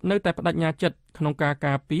មេរិកនៅតែបដិញ្ញាចិត្តក្នុងការ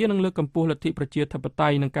ការពារនិងលើកកម្ពស់លទ្ធិប្រជាធិបតេ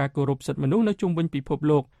យ្យនិងការគោរពសិទ្ធិមនុស្សនៅជុំវិញពិភព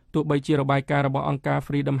លោកទោះបីជារបាយការណ៍របស់អង្គការ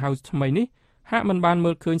Freedom House ថ្មីនេះហាក់មិនបាន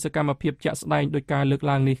មើលឃើញសកម្មភាពជាក់ស្ដែងដោយការលើក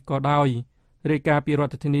ឡើងនេះក៏ដោយរាយការណ៍ពីរ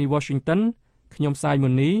ដ្ឋធានី Washington ខ្ញុំសាយមុ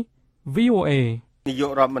ននី VOA នាយ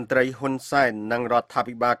ករដ្ឋមន្ត្រីហ៊ុនសែននិងរដ្ឋា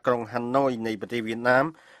ភិបាលក្រុងហាណូយនៃប្រទេសវៀតណាម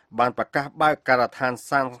បានប្រកាសបើកការដ្ឋាន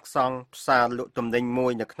សាងសង់ផ្សារលក់ទំនិញមួ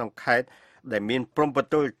យនៅក្នុងខេត្តដែលមានព្រំប្រ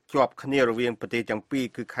ទល់ជាប់គ្នារវាងប្រទេសទាំងពីរ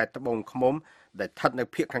គឺខេត្តត្បូងឃ្មុំដែលស្ថិតនៅ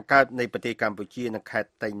ភាគខាងកើតនៃប្រទេសកម្ពុជានិងខេត្ត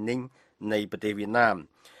តៃninhនៃប្រទេសវៀតណាម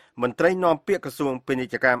មន្ត្រីនាំពាក្យក្រសួងពាណិ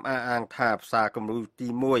ជ្ជកម្មអះអាងថាផ្សារគំរូទី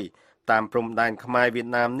1តាមព្រំដែនខ្មែរវៀត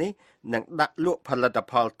ណាមនេះនឹងដាក់លក់ផលិត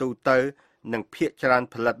ផលទូទៅនិងភាគច្រើន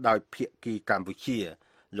ផលិតដោយភាគីកម្ពុជា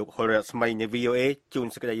លោកហុលរស្មីនៃ VOA ជួន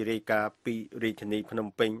សេចក្តីរាយការណ៍ពីរាជធានីភ្នំ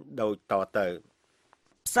ពេញដូចតទៅ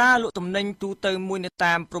ផ្សារលក់ទំនិញទូទៅមួយនៅ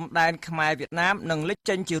តាមព្រំដែនខ្មែរវៀតណាមនឹងលេច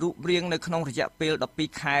ចេញជារូបរាងនៅក្នុងរយៈពេល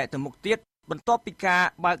12ខែទៅមុខទៀតបន្ទាប់ពីការ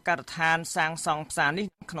បើកការដ្ឋានសាងសង់ផ្សារនេះ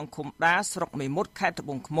ក្នុងឃុំដាស្រុកមេមត់ខេត្តត្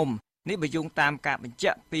បូងឃ្មុំនេះបើយោងតាមការបញ្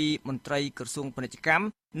ជាក់ពីមន្ត្រីក្រសួងពាណិជ្ជកម្ម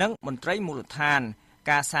និងមន្ត្រីមូលដ្ឋាន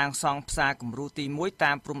ការសាងសង់ផ្សារគំរូទី1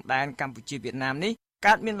តាមព្រំដែនកម្ពុជាវៀតណាមនេះ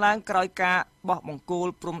កើតមានឡើងក្រោយការបោះបង្គោល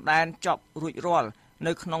ព្រំដែនចប់រួចរាល់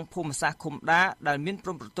នៅក្នុងភូមិសាស្ត្រឃុំដាដែលមានព្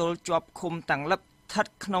រំប្រទល់ជាប់ឃុំតាំងលឹបស្ថិត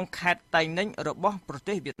ក្នុងខេត្តតៃninhរបស់ប្រ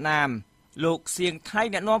ទេសវៀតណាមលោកសៀងថៃ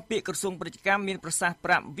អ្នកនាំពាក្យក្រសួងពាណិជ្ជកម្មមានប្រសាសន៍ប្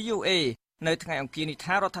រាប់ VOA នៅថ្ងៃអង្គារនេះ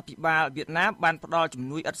ថារដ្ឋាភិបាលវៀតណាមបានផ្ដល់ជំ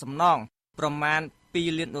នួយឥតសំណងប្រមាណ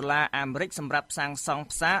$2 លានអាមេរិកសម្រាប់សាងសង់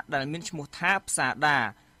ផ្សារដែលមានឈ្មោះថាផ្សារដា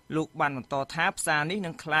លោកបានបន្តថាផ្សារនេះនឹ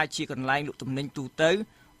ងក្លាយជាកន្លែងលក់ទំនិញទូទៅ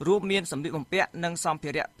រួមមានសម្លៀកបំពាក់និងសម្ភា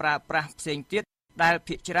រៈប្រើប្រាស់ផ្សេងទៀតដែល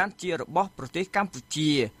ភាគច្រើនជារបស់ប្រទេសកម្ពុជា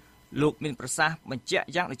លោកមានប្រសាសន៍បញ្ជាក់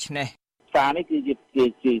យ៉ាងដូចនេះផ្សារនេះគឺជា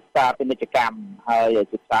ផ្សារពាណិជ្ជកម្មហើយ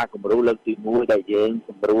ជាផ្សារគំរូលើកទី1ដែលយើងស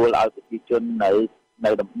ម្រួលឲ្យប្រជាជន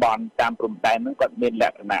នៅតំបន់តាមព្រំដែនហ្នឹងគាត់មានល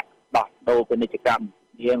ក្ខណៈដោះដូរពាណិជ្ជកម្ម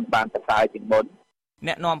យើងបានប្រសើរជាងមុន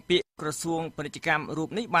អ្នកនាំពាក្យក្រសួងពាណិជ្ជកម្មរូប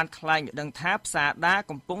នេះបានថ្លែងឲ្យដឹងថាផ្សារដា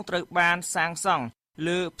កំពុងត្រូវបានសាងសង់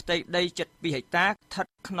លើផ្ទៃដីជិត2ហិកតាស្ថិត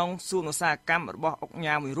ក្នុងសួនឧស្សាហកម្មរបស់អង្គ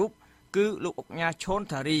ការមួយរូបគឺលោកអង្គការឈុន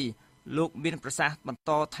ថារីលោកមានប្រសាសន៍បន្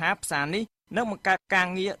តថាផ្សារនេះនឹងបង្កើតការ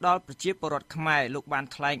ងារដល់ប្រជាពលរដ្ឋខ្មែរលោកបាន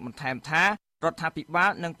ថ្លែងបន្ថែមថារដ្ឋាភិបា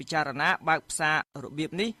លនឹងពិចារណាបើកផ្សាររបៀប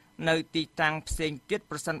នេះនៅទីតាំងផ្សេងទៀត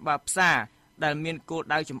ប្រសិនបើផ្សារដែលមានគោល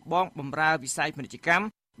ដៅចម្បងបម្រើវិស័យពាណិជ្ជកម្ម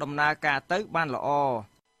ដំណើរការទៅបានល្អ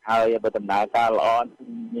ហើយបើដំណើរការល្អ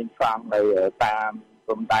មានសង់នៅតាម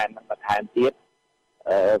ព្រំដែននឹងបន្ថែមទៀត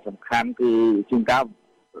សំខាន់គឺជួនកាល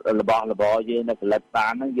របស់របរយើងនៅផលិតបា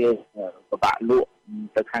នហ្នឹងយើងពិបាកលក់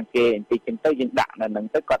ទៅខាងគេបន្តិចចឹងទៅយើងដាក់នៅហ្នឹង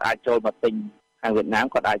ទៅគាត់អាចចូលមកទិញខាងវៀតណាម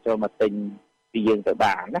គាត់អាចចូលមកទិញពីយើងទៅ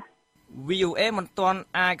បានណា VOA មិនទាន់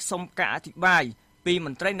អាចសុំការអធិប្បាយពីម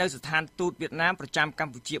ន្ត្រីនៅស្ថានទូតវៀតណាមប្រចាំក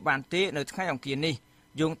ម្ពុជាបានទេនៅថ្ងៃអង្គារនេះ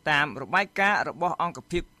យោងតាមរបាយការណ៍របស់អង្គ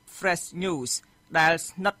ភាព Fresh News ដែល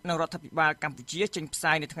ស្និទ្ធនឹងរដ្ឋាភិបាលកម្ពុជាចេញផ្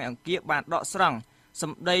សាយនៅថ្ងៃអង្គារបានដកស្រង់ស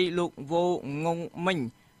ម្ដីលោកវ៉ូងុងមិញ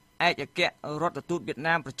ឯកអគ្គរដ្ឋទូតវៀត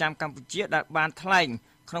ណាមប្រចាំកម្ពុជាដែលបានថ្លែង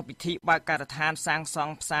ក្នុងពិធីបើកការដ្ឋានសាងស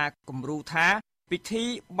ង់ផ្សារគំរូថាពិធី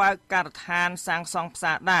បើកការដ្ឋានសាងសង់ផ្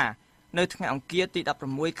សារដានៅថ្ងៃអង្គារទី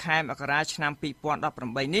16ខែមករាឆ្នាំ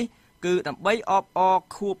2018នេះគឺដើម្បីអបអរ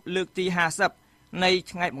ខួបលើកទី50នៃ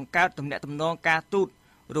ថ្ងៃបង្កើតទំនាក់ទំនងការទូត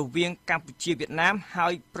រវាងកម្ពុជាវៀតណាមហើ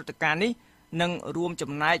យព្រឹត្តិការណ៍នេះនឹងរួម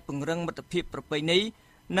ចំណែកពង្រឹងមិត្តភាពប្រពៃណី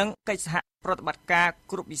និងកិច្ចសហប្រតិបត្តិការ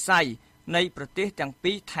គ្រប់វិស័យនៃប្រទេសទាំង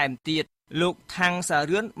ពីរថែមទៀត លោកថាំងសា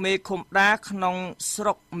រឿនមេឃុំដាក្នុងស្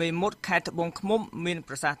រុកមេមត់ខេត្តត្បូងឃ្មុំមាន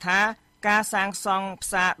ប្រសាសន៍ថាការសាងសង់ផ្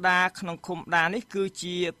សារដាក្នុងឃុំដានេះគឺ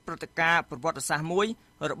ជាព្រឹត្តិការណ៍ប្រវត្តិសាស្ត្រមួយ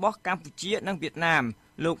របស់កម្ពុជានិងវៀតណាម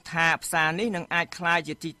លោកថាផ្សារនេះនឹងអាចក្លាយ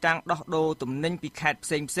ជាទីតាំងដោះដូរទំនិញពីខេត្តផ្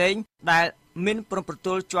សេងៗដែលមានព្រំប្រទ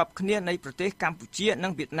ល់ជាប់គ្នានៃប្រទេសកម្ពុជានិ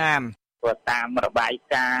ងវៀតណាមព្រោះតាមរបាយ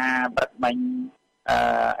ការណ៍បិទមិញ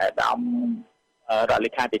អាដាមរដ្ឋលេ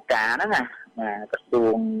ខាធិការហ្នឹងណាក្រសួ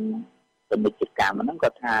ងពាណិជ្ជកម្មហ្នឹងគា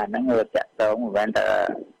ត់ថាហ្នឹងវាតាក់ទងមិនមែនតែ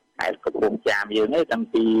ខេត្តកំពង់ចាមយើងទេតាំង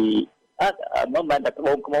ពីមិនមែនតែត្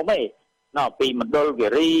បូងឃ្មុំទេពីមណ្ឌលគិ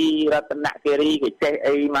រីរតនគិរីគេចេះ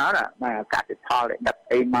អីមកណាកសិផលដឹក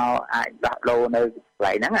អីមកអាចដោះដូរនៅកន្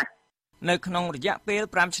លែងហ្នឹងណានៅក្នុងរយៈពេល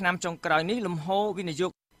5ឆ្នាំចុងក្រោយនេះលំហូរវិនិយោ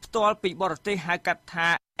គផ្ទាល់ពីបរទេសហៅកាត់ថា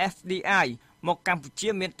FDI មកកម្ពុជា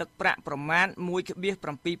មានទឹកប្រាក់ប្រមាណ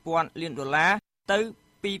 $1.7 លានទៅ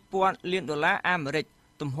$2,000 លានអាមេរិក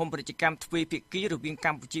ទំហំពាណិជ្ជកម្មទ្វេភាគីរវាងក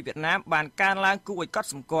ម្ពុជាវៀតណាមបានកើនឡើងគួរឲ្យកត់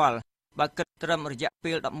សម្គាល់បើគិតត្រឹមរយៈ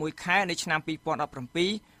ពេល11ខែនៃឆ្នាំ2017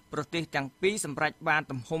ប្រទេសទាំងពីរសម្រេចបាន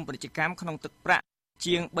ទំហំពាណិជ្ជកម្មក្នុងទឹកប្រាក់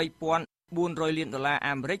ជាង$3,400 លាន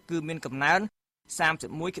អាមេរិកគឺមានកំណើន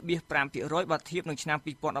 31.5% បើធៀបនឹងឆ្នាំ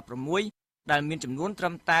2016ដែលមានចំនួនត្រឹ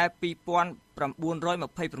មតែ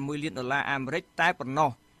$2,926 លានអាមេរិកតែប៉ុណ្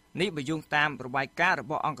ណោះនេះបើយោងតាមរបាយការណ៍រ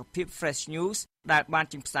បស់អង្គភាព Fresh News ដែលបាន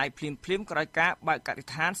ចេញផ្សាយភ្លាមៗក្រោយការបើកកសិ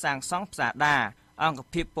ដ្ឋានសាងសង់ផ្សារដាអង្គ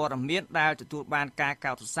ភាពព័ត៌មានដែលទទួលបានការ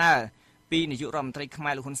កោតសរសើរពីនាយករដ្ឋមន្ត្រីខ្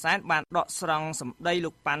មែរលោកហ៊ុនសែនបានដកស្រង់សម្ដីលោ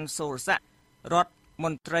កប៉ាន់សូរស័ក្តិរដ្ឋម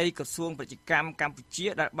ន្ត្រីក្រសួងពាណិជ្ជកម្មកម្ពុជា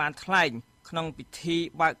ដែលបានថ្លែងក្នុងពិធី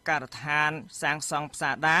បើកការដ្ឋានសាងសង់ផ្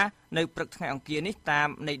សារដានៅព្រឹកថ្ងៃអង្គារនេះតាម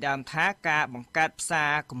ន័យដើមថាការបង្កើតផ្សា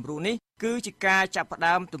រគំរូនេះគឺជាការចាប់ផ្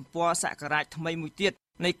ដើមទំព័រសក្ការៈថ្មីមួយទៀត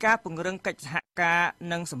នៃការពង្រឹងកិច្ចសហការ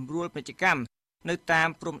និងសម្រួលពាណិជ្ជកម្មនៅតាម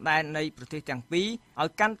ព្រំដែននៃប្រទេសទាំងពីរឲ្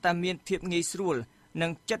យកាន់តែមានភាពងាយស្រួលនិ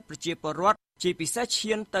ងចិត្តប្រជាពលរដ្ឋជាពិសេស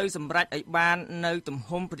ឈានទៅសម្រេចឲ្យបាននៅទំ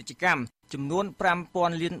ហំពាណិជ្ជកម្មចំនួន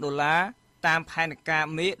$5,000 លានតាមផែនការ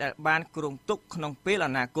មេដែលបានគ្រោងទុកក្នុងពេលអ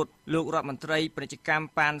នាគតលោករដ្ឋមន្ត្រីពាណិជ្ជកម្ម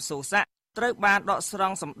ប៉ាន់សូស័ក្តិត្រូវបានដកស្រ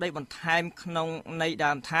ង់សម្ដីបន្ថែមក្នុងន័យ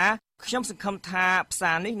ដើមថាខ្ញុំសង្ឃឹមថាផ្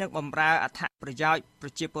សារនេះនឹងបម្រើអត្ថប្រយោជន៍ប្រ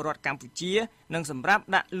ជាពលរដ្ឋកម្ពុជានិងសម្រាប់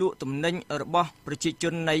ដាក់លក់ទំនិញរបស់ប្រជាជ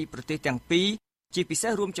ននៃប្រទេសទាំងពីរជាពិសេ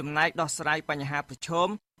សរួមចំណែកដោះស្រាយបញ្ហាប្រឈម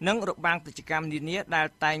និងរបាំងពាណិជ្ជកម្មនានាដែល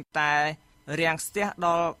តែងតែរាំងស្ទះដ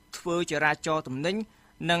ល់ធ្វើចរាចរណ៍ទំនិញ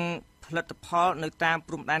និងផលិតផលនៅតាម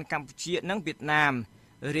ព្រំដែនកម្ពុជានិងវៀតណាម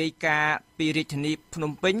រាយការណ៍ពីរាជធានីភ្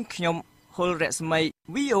នំពេញខ្ញុំហុលរស្មី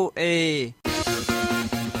VOA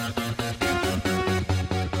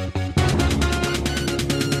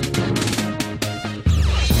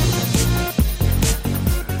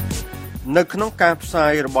នៅក្នុងការផ្សា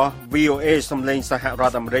យរបស់ VOA សំឡេងសហរ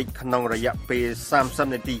ដ្ឋអាមេរិកក្នុងរយៈពេល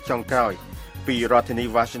30នាទីចុងក្រោយពីរដ្ឋធានី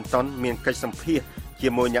Washington មានកិច្ចសម្ភាសន៍ជា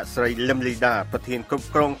មួយអ្នកស្រីលឹមលីដាប្រធានគ្រប់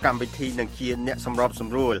គ្រងកម្មវិធីនិងជាអ្នកសម្របស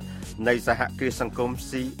ម្រួលនៃសហគ្រាសសង្គម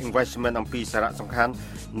C Investment អំពីសារៈសំខាន់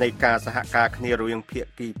នៃការសហការគ្នារវាងភា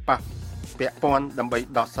គីពាក់ព័ន្ធដើម្បី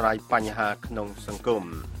ដោះស្រាយបញ្ហាក្នុងសង្គម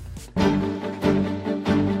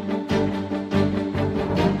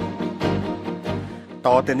ត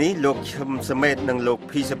ទៅនេះលោកឈឹមសមេតនិងលោក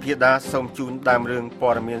ភីសភាដាសូមជូនដើមរឿងព័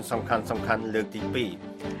ត៌មានសំខាន់លើកទី2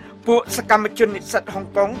ពួកសកម្មជននិស្សិតហុង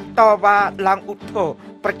កុងតវ៉ាឡើងឧទ្ធរណ៍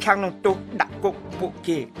ប្រឆាំងនឹងទោសដាក់គុកពួក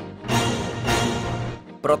គេ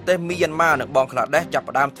ប្រទេសមីយ៉ាន់ម៉ានិងបង់ក្លាដេសចាប់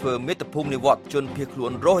ផ្ដើមធ្វើមាតុភូមិនិវត្តជនភៀសខ្លួ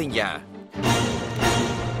នរ៉ូហិញ៉ា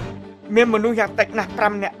មានមនុស្សយ៉ាងតិចណាស់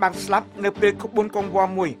5នាក់បានស្លាប់នៅពេលក្បួនកង្វ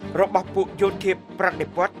ល់មួយរបស់ពួកយោធាប្រតិ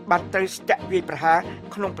បត្តិបានត្រូវស្ទាក់វាយប្រហារ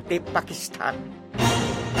ក្នុងប្រទេសប៉ាគីស្ថាន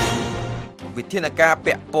វិធានការ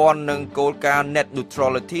ពាក់ព័ន្ធនឹងគោលការណ៍ Net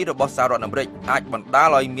Neutrality របស់សហរដ្ឋអាមេរិកអាចបណ្ដាល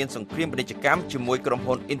ឲ្យមានសង្គ្រាមពាណិជ្ជកម្មជាមួយក្រុម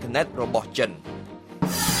ហ៊ុនអ៊ីនធឺណិតរបស់ចិនត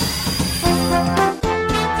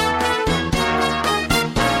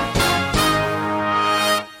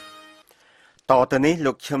ទៅនេះ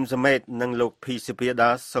លោកឈឹមសមេតនិងលោកភីសភាដា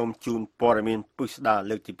សូមជូនព័ត៌មានពិស្ដារ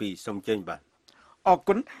លើកទី2សូមចេញបាទអរ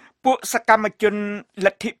គុណពួកសកម្មជនល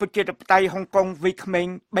ទ្ធិប្រជាធិបតេយ្យហុងកុងវ័យក្មេង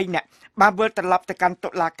3នាក់បានវិលត្រឡប់ទៅកាន់តុ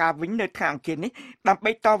លាការវិញនៅថ្ងៃអង្គារនេះដើម្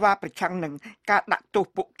បីតវ៉ាប្រឆាំងនឹងការដាក់ទោស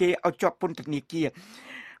ពួកគេឲ្យជាប់ពន្ធនាគារ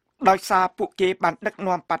ដោយសារពួកគេបានដឹក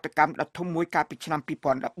នាំបាតកម្មដ៏ធំមួយកាលពីឆ្នាំ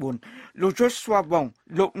2014លោក Joshua Wong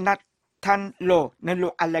លោក Nathan Law និងលោ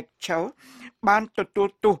ក Alex Chow បានទទួល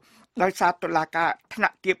ទោសដោយសារតុលាការថ្នា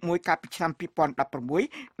ក់ទាបមួយកាលពីឆ្នាំ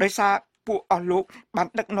2016ដោយសារពួកអស់លោកបាន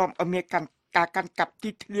ដឹកនាំឲ្យមានការកាន់កាប់ទី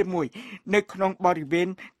ធ្លាមួយនៅក្នុងបរិវេណ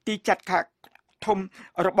ទីចាត់ ធំ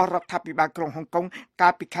របស់រដ្ឋាភិបាលក្រុងហុងកុងកា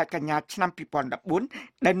លពីខែកញ្ញាឆ្នាំ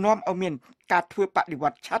2014ដែលនាំឲ្យមានការធ្វើបដិវ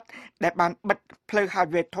ត្តឆាត់ដែលបានបិទផ្លូវ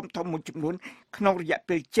highway ធំៗមួយចំនួនក្នុងរយៈ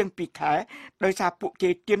ពេលជាង2ខែដោយសារពួកគេ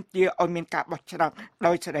ទាមទារឲ្យមានការបោះឆ្នោត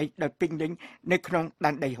ដោយសេរីដោយពេញលេញនៅក្នុង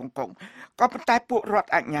ដែនដីហុងកុងក៏ប៉ុន្តែពួករដ្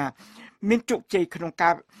ឋអាជ្ញាមានជោគជ័យក្នុងកា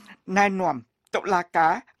រណែនាំតុលាកា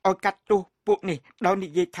រឲ្យកាត់ទោសពួកនេះដោយនិ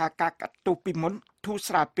យាយថាការកាត់ទោសពីមុនធូរ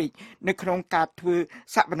ស្រាលពេកនៅក្នុងការធ្វើ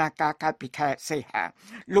សវនាការកាលពីខែសីហា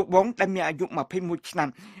លោកវងដែលមានអាយុ21ឆ្នាំ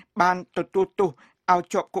បានទទួលទោសឲ្យ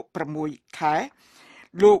ជាប់គុក6ខែ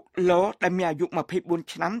លោកឡូដែលមានអាយុ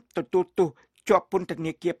24ឆ្នាំទទួលទោសជាប់ពន្ធ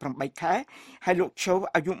នាគារ8ខែហើយលោកឈូ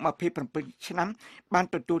អាយុ27ឆ្នាំបាន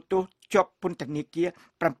ទទួលទោសជាប់ពន្ធនាគារ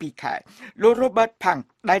7ខែលោក Robert Phang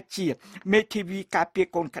ដែលជាមេធាវីការពារ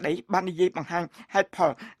កូនក្តីបាននិយាយបង្ហាញហេតុផ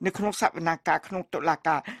លនៅក្នុងសវនាការក្នុងតុលា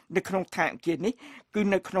ការនៅក្នុងថ្ងៃអង្គារនេះគឺ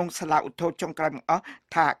នៅក្នុងសាលាឧទ្ធរណ៍ចុងក្រោយបង្អស់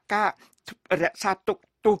ថាការរក្សាទុក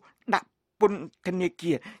ទោសដាក់ពន្ធនា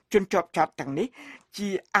គារជនជាប់ចោទទាំងនេះជា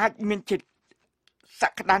អាចមានជាស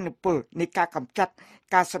ក្តានុពលនៃការកម្ចាត់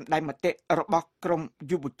ការសម្ដែងមតិរបស់ក្រម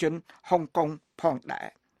យុវជនហុងកុងផងដែរ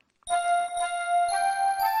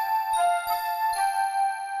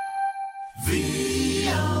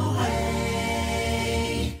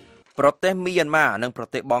ប្រទេសមីយ៉ាន់ម៉ានិងប្រ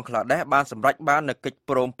ទេសបង់ក្លាដេសបានសម្រេចបាននូវកិច្ច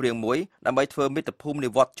ព្រមព្រៀងមួយដើម្បីធ្វើមាតុភូមិនិ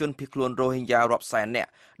វត្តជនភៀសខ្លួនរ៉ូហិញ៉ារាប់សែននាក់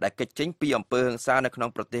ដែលគេចចេញពីអំពើហិង្សានៅក្នុង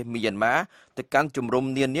ប្រទេសមីយ៉ាន់ម៉ាទៅកាន់ជំរំ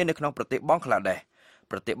នានានៅក្នុងប្រទេសបង់ក្លាដេស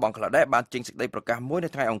ប្រទេសបង់ក្លាដេសបានចេញសេចក្តីប្រកាសមួយនៅ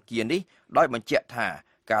ថ្ងៃអង្គារនេះដោយបញ្ជាក់ថា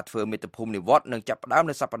ការធ្វើមាតុភូមិនិវត្តនឹងចាប់ផ្ដើម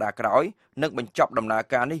នៅសប្តាហ៍ក្រោយនិងបញ្ចប់ដំណើរ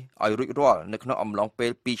ការនេះឲ្យរួចរាល់នៅក្នុងអំឡុងពេ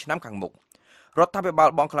ល2ឆ្នាំខាងមុខរដ្ឋាភិបាល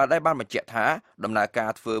បង់ក្លាដេសបានបញ្ជាក់ថាដំណើរការ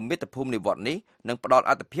ធ្វើមាតុភូមិនិវត្តនេះនឹងផ្ដល់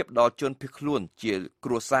អាទិភាពដល់ជនភៀសខ្លួនជាគ្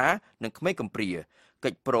រួសារនិងក្មេងកំព្រាកិ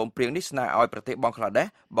ច្ចព្រមព្រៀងនេះស្នើឲ្យប្រទេសបង់ក្លាដេស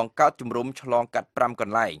បង្កើតជំរំឆ្លងកាត់5ក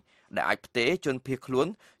ន្លែងដែលអាចផ្ទេរជនភៀសខ្លួន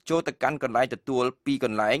ចូលទៅកាន់កន្លែងទទួល2ក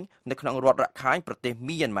ន្លែងនៅក្នុងរដ្ឋរខាញប្រទេស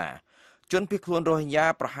មីយ៉ាន់ម៉ាជនភៀសខ្លួនរ៉ូហិញ៉ា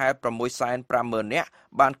ប្រហែល 650,000 នាក់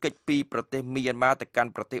បានគេចពីប្រទេសមីយ៉ាន់ម៉ាទៅកា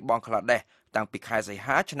ន់ប្រទេសបង់ក្លាដេសតាំងពីខែសី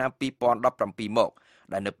ហាឆ្នាំ2017មក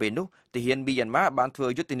ដែលនៅពេលនោះទាហានមីយ៉ាន់ម៉ាបានធ្វើ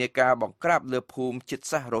យុទ្ធនាការបង្ក្រាបលើភូមិជាតិ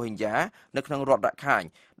សាសន៍រ៉ូហិញ៉ានៅក្នុងរដ្ឋរខាញ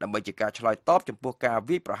ដើម្បីជាការឆ្លើយតបចំពោះការ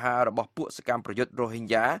វាយប្រហាររបស់ពួកសកម្មប្រយុទ្ធរ៉ូហិ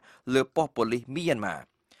ញ៉ាលើប៉ុស្តិ៍ប៉ូលីសមីយ៉ាន់ម៉ា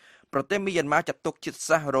ប្រទេសមីយ៉ាន់ម៉ាចាត់ទុកជាតិ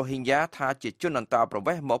សាសន៍រ៉ូហិញ៉ាថាជាជនអន្តោប្រ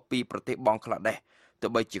វេសន៍មកពីប្រទេសបង់ក្លាដេសទោះ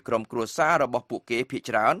បីជាក្រុមគ្រួសាររបស់ពួកគេភាគ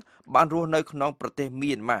ច្រើនបានរស់នៅក្នុងប្រទេសមី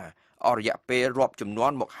យ៉ាន់ម៉ាអស់រយៈពេលរាប់ជំនា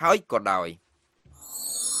ន់មកហើយក៏ដោយ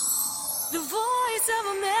The Voice of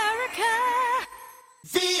America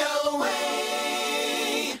VOA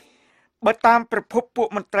បើតាមប្រភពពួក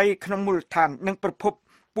មន្ត្រីក្នុងមូលដ្ឋាននិងប្រភព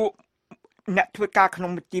ពួកអ្នកធ្វើការក្នុង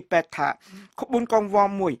មន្ទីរពេទ្យថាក្បួនកងវ៉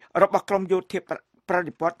មួយរបស់ក្រុមយោធាប្រ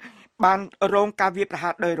តិបត្តិបានរងការវាយប្រហា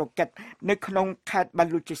រដោយរ៉ុកែតនៅក្នុងខេត្តបា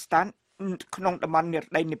ឡូជីស្តានក្នុងតំបន់និរ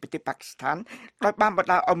ដីនៃប្រទេសប៉ាគីស្ថានដោយបានបណ្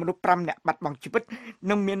ដាលឲ្យមនុស្ស5នាក់បាត់បង់ជីវិត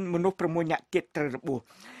និងមានមនុស្ស6នាក់ទៀតត្រូវរបួស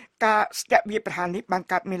ការស្ទាក់វាយប្រហារនេះបាន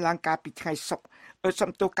កើតមានឡើងកាលពីថ្ងៃសុក្រ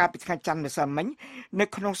សំទោសកាលពីថ្ងៃច័ន្ទម្សិលមិញនៅ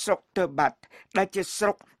ក្នុងស្រុកទើបាត់ដែលជាស្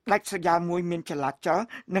រុកដាច់ស្រយាលមួយមានចលាចល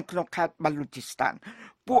នៅក្នុងខេត្តបាឡូជីស្តាន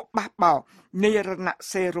ពួកបះបោនៃរណ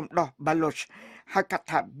សេរីរំដោះបាឡូចហៅកាត់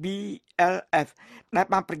ថា BLF ដែល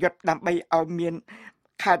បានប្រយុទ្ធដើម្បីឲ្យមាន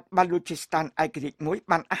ខេត្តបាឡូជីស្តានឯករាជ្យមួយ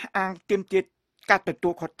បានអះអាងទាមទារការទទួ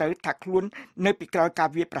លខុសត្រូវថាខ្លួននៅពីក្រោយការ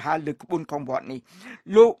វាយប្រហារលើក្បួនកងវត្តនេះ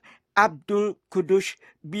លោក Abdul Quddus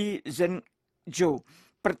Bizenjo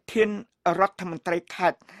ប្រធានរដ្ឋមន្ត្រីខេ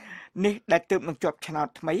ត្តនេះដែលទើបនឹងជាប់ឆ្នោត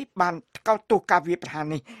ថ្មីបានថ្កោលទោសការវាយប្រហារ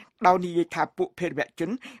នេះដោយនិយាយថាពួកភេរវជន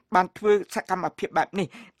បានធ្វើសកម្មភាពបែបនេះ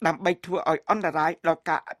ដើម្បីធ្វើឲ្យអន្តរាយដល់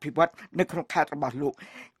ការអភិវឌ្ឍនៅក្នុងខេត្តរបស់លោក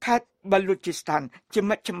ខេត្តបាឡូជីស្តានជា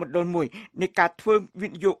មជ្ឈមណ្ឌលមួយនៃការធ្វើវិ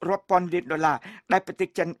និយោគរាប់ពាន់លានដុល្លារដែលប្រទេស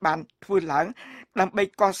ចិនបានធ្វើឡើងដើម្បី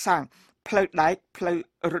កសាងផ្លូវដែកផ្លូវ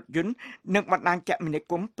រថយន្តនិងបណ្ដាញគមនា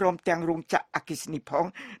គមន៍ព្រមទាំងរោងចក្រអគ្គិសនីផង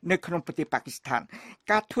នៅក្នុងប្រទេសប៉ាគីស្ថាន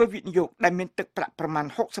ការធ្វើវិនិយោគដែលមានទឹកប្រាក់ប្រមាណ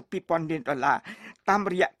 62,000 លានដុល្លារតាម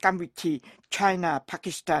រយៈកម្មវិធី China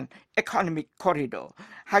Pakistan Economic Corridor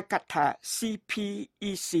ហៅកាត់ថា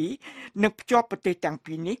CPEC នឹងភ្ជាប់ប្រទេសទាំង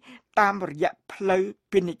ពីរនេះតាមរយៈផ្លូវ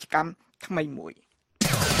ពាណិជ្ជកម្មថ្មីមួយ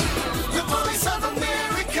The Voice of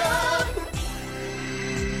America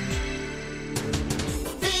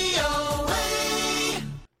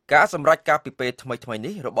ការសម្រេចការពិពេលថ្មី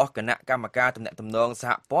នេះរបស់គណៈកម្មការទំនាក់ទំនងស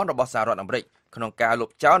ហព័ន្ធរបស់សហរដ្ឋអាមេរិកក្នុងការលុប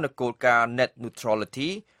ចោលនូវគោលការណ៍ Net Neutrality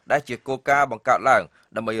ដែលជាគោលការណ៍បង្កើតឡើង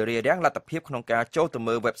ដើម្បីរារាំងលទ្ធភាពក្នុងការចូលទៅ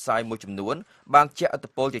មើល website មួយចំនួនបានជះឥទ្ធិ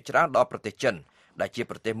ពលជាច្រើនដល់ប្រទេសចិនដែលជា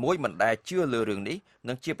ប្រទេសមួយមិនដែលជឿលើរឿងនេះ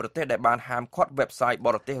និងជាប្រទេសដែលបានហាមឃាត់ website ប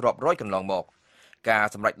រទេសរាប់រយកន្លងមកការ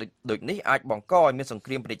សម្រេចដូចនេះអាចបង្កឲ្យមានសង្គ្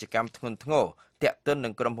រាមពាណិជ្ជកម្មធ្ងន់ធ្ងរ ទាក់ទិននឹ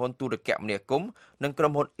ងក្រុមហ៊ុនទូរគមនាគមន៍និងក្រុ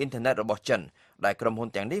មហ៊ុនអ៊ីនធឺណិតរបស់ចិនដែលក្រុមហ៊ុន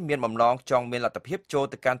ទាំងនេះមានបំណងចង់មានលទ្ធភាពចូល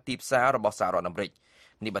ទៅកាន់ទីផ្សាររបស់សហរដ្ឋអាមេរិក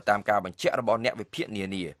នេះបើតាមការបញ្ជាក់របស់អ្នកវិភាគនា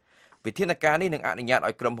នាវិធានការនេះនឹងអនុញ្ញាត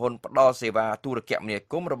ឲ្យក្រុមហ៊ុនផ្ដល់សេវាទូរគមនា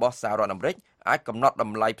គមន៍របស់សហរដ្ឋអាមេរិកអាចកំណត់ត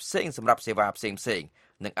ម្លៃផ្សេងសម្រាប់សេវាផ្សេងៗ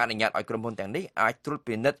និងអនុញ្ញាតឲ្យក្រុមហ៊ុនទាំងនេះអាចត្រួត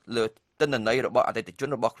ពិនិត្យលើទិន្នន័យរបស់អតិថិជន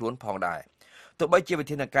របស់ខ្លួនផងដែរទោះបីជាវិ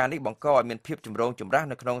ធានការនេះបង្កឲ្យមានភាពចម្រូងចម្រាស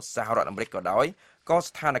នៅក្នុងសហរដ្ឋអាមេរិកក៏ដោយក៏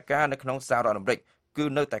ស្ថានភាពនៅក្នុងសហរដ្ឋអាមេរិកគឺ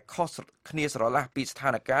នៅតែខុសគ្នាស្រឡះពីស្ថា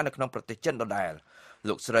នភាពនៅក្នុងប្រទេសចិនដដែល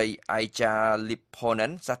លោកស្រី Aija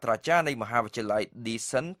Lipponen សាស្ត្រាចារ្យនៃមហាវិទ្យាល័យ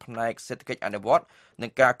Dyson ផ្នែកសេដ្ឋកិច្ចអនុវត្តនិ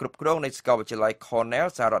ងការគ្រប់គ្រងនៃសាកលវិទ្យាល័យ Cornell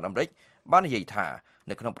សហរដ្ឋអាមេរិកបាននិយាយថា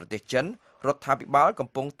នៅក្នុងប្រទេសចិនរដ្ឋាភិបាលកំ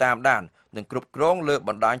ពុងតាមដាននិងគ្រប់គ្រងលើប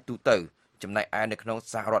ណ្ដាញទូទៅចំណែកឯនៅក្នុង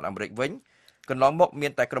សហរដ្ឋអាមេរិកវិញកន្លងមកមា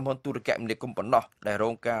នតែក្រុមហ៊ុនទូរគមនាគមន៍ប៉ុណ្ណោះដែលរ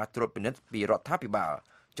ងការត្រួតពិនិត្យពីរដ្ឋាភិបាល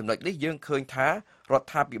ចំណុចនេះយើងឃើញថារដ្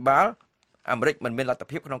ឋាភិបាលអាមេរិកមិនមានលទ្ធ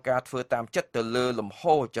ភាពក្នុងការធ្វើតាមចិត្តទៅលើលំ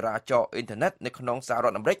ហូរចរាចរណ៍អ៊ីនធឺណិតនៅក្នុងសហរ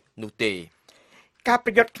ដ្ឋអាមេរិកនោះទេការប្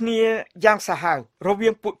រយុទ្ធគ្នាយ៉ាងសាហាវរវា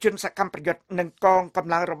ងពួកជនសកម្មប្រយុទ្ធនិងកងក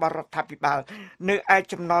ម្លាំងរបស់រដ្ឋាភិបាលនៅឯ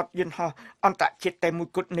ចំណតយន្តហោះអន្តរជាតិតែមួយ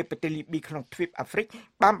គត់នៃប្រទេសលីប៊ីក្នុងទ្វីបអាហ្វ្រិក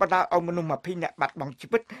បានបណ្ដាលឲ្យមនុស្ស20នាក់បាត់បង់ជី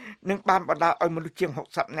វិតនិងបានបណ្ដាលឲ្យមនុស្សជាង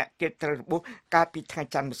60នាក់ទៀតត្រូវរបួសកាលពីថ្ងៃ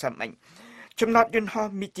ច័ន្ទម្សិលមិញចំណតយន្តហោះ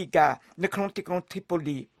Mitiga នៅក្នុងទីក្រុង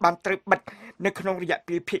Tripoli បានត្រូវបិទនៅក្នុងរយៈ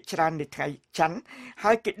ពេលភាគច្រើននៃថ្ងៃច័ន្ទ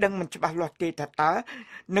ហើយគេដឹងមិនច្បាស់លាស់ទេថាតើ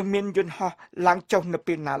នឹងមានយន្តហោះឡើងចុះនៅ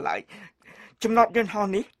ពេលណាឡើយចំណតយន្តហោះ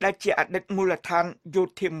នេះដែលជាអតីតមូលដ្ឋានយោ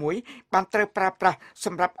ធាមួយបានត្រូវប្រើប្រាស់ស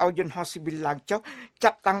ម្រាប់ឲ្យយន្តហោះស៊ីវិលឡើងចុះចា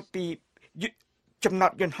ប់តាំងពីចំណ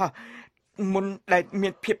តយន្តហោះមុនដែលមា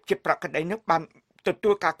នភាពជាប្រក្រតីនោះបានទទួ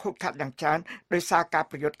លការខូចខាតយ៉ាងច្រើនដោយសារការ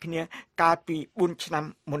ប្រយុទ្ធគ្នាកាលពី4ឆ្នាំ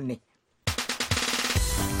មុននេះ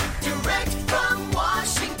Direct from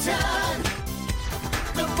Washington,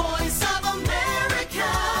 the voice of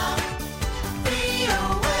America,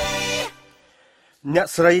 VOA. អ្នក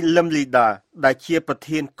ស្រីលឹមលីដាដែលជាប្រ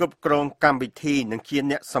ធានគ្រប់គ្រងកម្មវិធីនិងជា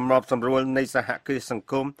អ្នកសម្របសម្រួលនៃសហគ្រាសសង្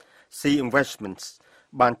គម C Investments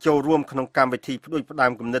បានចូលរួមក្នុងកម្មវិធីផ្ដួចផ្ដើ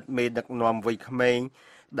មគំនិតមេដឹកនាំវ័យក្មេង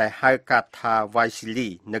ដែលហៅកាត់ថា Vaisili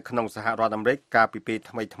នៅក្នុងសហរដ្ឋអាមេរិកកាលពីពេល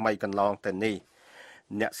ថ្មីៗកន្លងទៅនេះ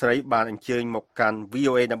អ្នកស្រីបានអញ្ជើញមកកាន់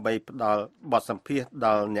VOA ដើម្បីផ្ដល់បទសម្ភាសន៍ដ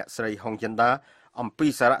ល់អ្នកស្រីហុងចិនដាអំពី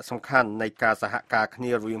សារៈសំខាន់នៃការសហការគ្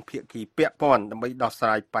នារវាងភាគីពាក់ព័ន្ធដើម្បីដោះស្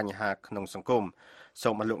រាយបញ្ហាក្នុងសង្គមសូ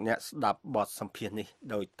មឲ្យលោកអ្នកស្ដាប់បទសម្ភាសន៍នេះ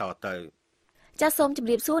ដូចតទៅចាសសូមជម្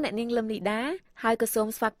រាបសួរអ្នកនាងលឹមលីដាហើយក៏សូម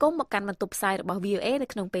ស្វាគមន៍មកកាន់បន្ទប់ផ្សាយរបស់ VOA នៅ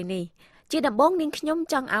ក្នុងពេលនេះជាដំបូងនាងខ្ញុំ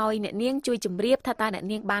ចង់ឲ្យអ្នកនាងជួយជម្រាបថាតើអ្នក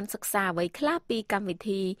នាងបានសិក្សាអ្វីខ្លះពីកម្មវិ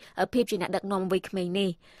ធីភាពជាអ្នកដឹកនាំវ័យក្មេងនេះ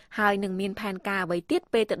ហើយនឹងមានផែនការអ្វីទៀត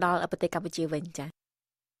ពេលទៅដល់ប្រទេសកម្ពុជាវិញចា៎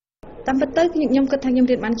តាមពិតទៅខ្ញុំគិតថាខ្ញុំ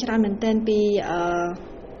រៀនបានច្រើនមែនទែនពី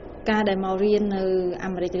ការដែលមករៀននៅអា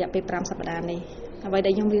មេរិករយៈពេល5សប្តាហ៍នេះអ្វី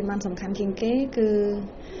ដែលខ្ញុំរៀនបានសំខាន់ជាងគេគឺ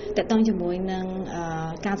តកតងជាមួយនឹង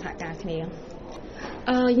ការសហការគ្នា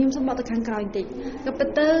ខ្ញុំសូមបកទៅខាងក្រោយបន្តិចក៏ពិត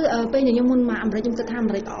ទៅពេលខ្ញុំមុនមកអាមេរិកខ្ញុំគិតថាអា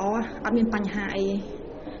មេរិកល្អអត់មានបញ្ហាអី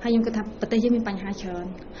ហើយខ្ញុំគិតថាប្រទេសយើងមានបញ្ហាច្រើន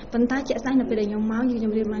ប៉ុន្តែជាក់ស្ដែងនៅពេលដែលខ្ញុំមកខ្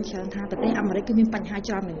ញុំរៀនបានច្រើនថាប្រទេសអាមេរិកគឺមានបញ្ហា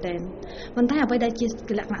ច្រើនមែនទែនប៉ុន្តែអ្វីដែលជា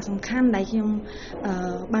លក្ខណៈសំខាន់ដែលខ្ញុំ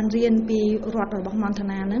បានរៀនពីរដ្ឋរបស់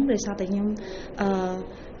Montana ហ្នឹងដោយសារតែខ្ញុំ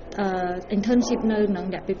internship នៅក្នុង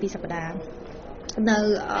រយៈពេល2សប្តាហ៍នៅ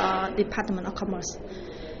Department of Commerce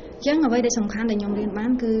អញ្ចឹងអ្វីដែលសំខាន់ដែលខ្ញុំរៀនបា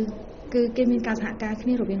នគឺគេមានការសហការគ្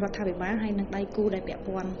នារវាងរដ្ឋាភិបាលហើយនិងដៃគូដែលពាក់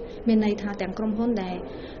ព័ន្ធមានន័យថាទាំងក្រុមហ៊ុនដែល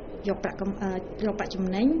យកប្រាក់ចំ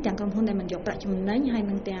ណេញទាំងក្រុមហ៊ុនដែលមិនយកប្រាក់ចំណេញហើយ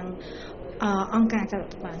និងទាំងអង្គការការរ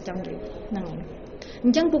ដ្ឋបាលចង់និយាយហ្នឹងហើយអ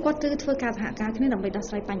ញ្ចឹងពួកគាត់គឺធ្វើការសហការគ្នាដើម្បីដោះ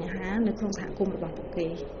ស្រាយបញ្ហានៅក្នុងសហគមន៍របស់ពួកគេ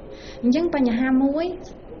អញ្ចឹងបញ្ហាមួយ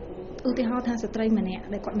ឧទាហរណ៍ថាស្ត្រីម្នាក់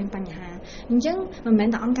ដែលគាត់មានបញ្ហាអញ្ចឹងមិនមែន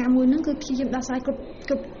តែអង្គការមួយហ្នឹងគឺព្យាយាមដោះស្រាយគ្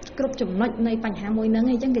រប់ចំណុចនៃបញ្ហាមួយហ្នឹង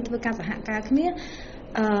អញ្ចឹងគេធ្វើការសហការគ្នា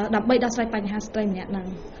ដើម្បីដោះស្រាយបញ្ហាស្ត្រីម្នាក់ហ្នឹង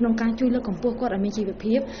ក្នុងការជួយលើកកម្ពស់គាត់ឲ្យមានជីវ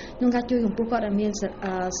ភាពក្នុងការជួយកម្ពស់គាត់ឲ្យមាន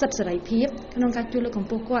សិទ្ធិសេរីភាពក្នុងការជួយលើកកម្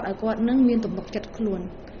ពស់គាត់ឲ្យគាត់នឹងមានទំនុកចិត្តខ្លួន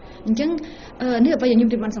អញ្ចឹងនេះអ្វីដែលខ្ញុំ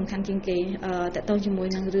រៀនបានសំខាន់ជាងគេតកតងជាមួយ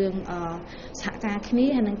នឹងរឿងសហការគ្នា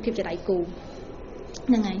ហើយនិងភាពជាដៃគូ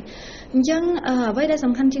ហ្នឹងហើយអញ្ចឹងអ្វីដែល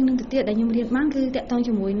សំខាន់ជាងនឹងទៅទៀតដែលខ្ញុំរៀនបានគឺតកតង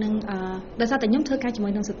ជាមួយនឹងដោយសារតែខ្ញុំធ្វើការជាមួ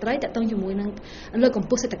យនឹងស្ត្រីតកតងជាមួយនឹងលើកកម្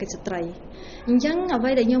ពស់សេដ្ឋកិច្ចស្ត្រីអញ្ចឹងអ្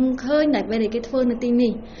វីដែលខ្ញុំឃើញដែលគេធ្វើនៅទី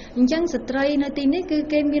នេះអញ្ចឹងស្ត្រីនៅទីនេះគឺ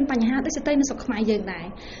គេមានបញ្ហាដូចស្ត្រីនៅស្រុកខ្មែរយើងដែរ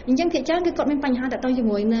អញ្ចឹងភាគច្រើនគឺគាត់មានបញ្ហាតកតងជា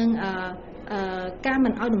មួយនឹងការមិ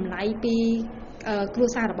នឲ្យតម្លៃពីគ្រួ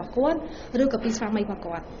សាររបស់គាត់ឬក៏ពីស្វាមីរបស់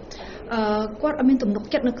គាត់គាត់អត់មានទំនុក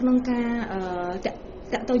ចិត្តនៅក្នុងការ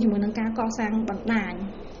តកតងជាមួយនឹងការកសាងបណ្ដាញ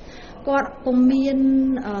គាត់ពុំមាន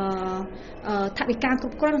ថវិកាគ្រ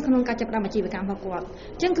ប់គ្រាន់ក្នុងការចាប់ផ្ដើមអាជីវកម្មរបស់គាត់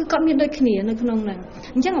អញ្ចឹងគឺគាត់មានដូចគ្នានៅក្នុងហ្នឹង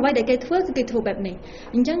អញ្ចឹងអ្វីដែលគេធ្វើគឺគេធ្វើបែបនេះ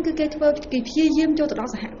អញ្ចឹងគឺគេព្យាយាមចូលទៅដ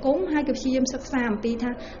ល់សហគមន៍ហើយគេព្យាយាមសិក្សាអំពីថា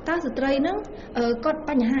តើស្ត្រីហ្នឹងគាត់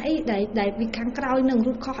បញ្ហាអីដែលវាខាងក្រោយនឹង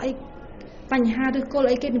រូតខុសអីបញ្ហាឬគល់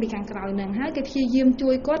អីគេនៅពីខាងក្រោយហ្នឹងហើយគេព្យាយាមជួ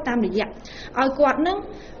យគាត់តាមរយៈឲ្យគាត់ហ្នឹង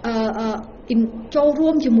ចូលរួ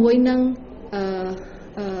មជាមួយនឹង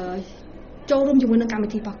ចូលរួមជាមួយនឹងកម្មវិ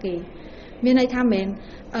ធីរបស់គេមានន័យថាមែន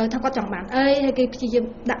ថាគាត់ចង់បានអីហើយគេព្យាយាម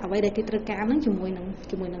ដាក់អ្វីដែលគេត្រូវការហ្នឹងជាមួយនឹង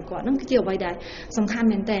គាត់ហ្នឹងគឺជាអ្វីដែលសំខាន់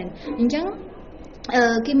មែនតើអញ្ចឹង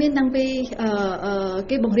គេមានតាំងពី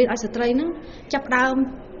គេបង្រៀនឲ្យស្ត្រីហ្នឹងចាប់ដើម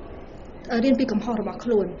រៀនពីកំហុសរបស់ខ្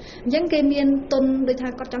លួនអញ្ចឹងគេមានទុនដូចថា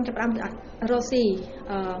គាត់ចង់ចាប់ដើមរកស៊ី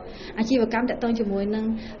អាជីវកម្មតាក់ទងជាមួយនឹង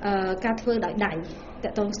ការធ្វើដោយដៃតា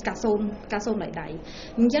ក់ទងការសូនដោយដៃ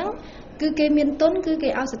អញ្ចឹងគឺគេមានទុនគឺគេ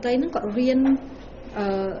ឲ្យស្ត្រីហ្នឹងគាត់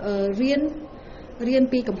រៀន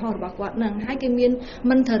ពីកំហុសរបស់គាត់ហ្នឹងហើយគេមាន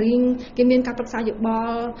mentoring គេមានការប្រឹក្សាយោប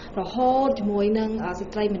ល់រហូតជាមួយនឹងស្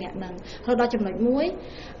ត្រីម្នាក់ហ្នឹងរហូតដល់ចំណុចមួយ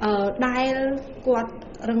ដែលគាត់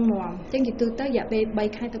រឹងមាំអញ្ចឹងជាទូទៅរយៈពេល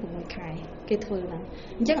3ខែទៅ6ខែគេធ្វើហ្នឹង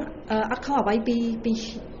អញ្ចឹងអត់ខុសអ្វីពី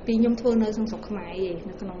ខ្ញុំធ្វើនៅក្នុងស្រុកខ្មែរទេ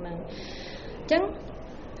នៅក្នុងហ្នឹងអញ្ចឹង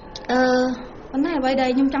ប៉ុន្តែអ្វីដែល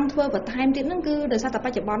ខ្ញុំចង់ធ្វើបន្ថែមទៀតហ្នឹងគឺដោយសារតែប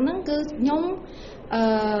ច្ចុប្បន្នហ្នឹងគឺខ្ញុំ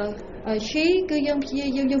គឺយើង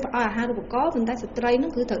ផ្ដល់អាហារូបករណ៍ប៉ុន្តែស្ត្រីហ្នឹ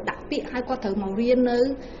ងគឺត្រូវដាក់ពាក្យឲ្យគាត់ត្រូវមករៀននៅ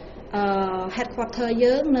headquarter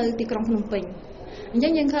យើងនៅទីក្រុងភ្នំពេញអញ្ចឹ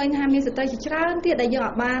ងយើងឃើញថាមានស្ត្រីជាច្រើនទៀតដែលយើង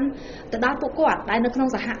អាចបានទៅដល់ពួកគាត់ដែលនៅក្នុង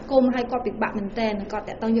សហគមន៍ហើយគាត់ពិបាកមែនតើគាត់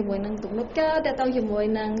តាក់ទងជាមួយនឹងទំនុកចិត្តតាក់ទងជាមួយ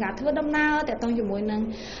នឹងការធ្វើដំណើរតាក់ទងជាមួយនឹង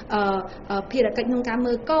ភារកិច្ចក្នុងការ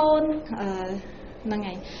មើលកូនហ្នឹង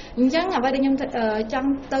ហើយអញ្ចឹងអ្វីដែលខ្ញុំចង់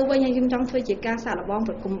ទៅវិញហើយខ្ញុំចង់ធ្វើជាការសាកល្បង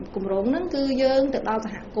គម្រោងហ្នឹងគឺយើងទៅដល់ស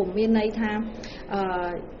ហគមន៍មានន័យថា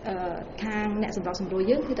ខាងអ្នកសម្របសម្រួល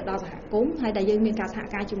យើងគឺទៅដល់សហគមន៍ហើយដែលយើងមានការសហ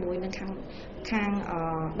ការជាមួយនឹងខាង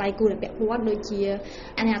ដៃគូដែលពាក់ព័ន្ធដូចជា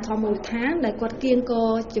អាជ្ញាធរមូលដ្ឋានដែលគាត់គៀងគរ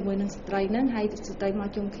ជាមួយនឹងស្ត្រីហ្នឹងហើយស្ត្រីមក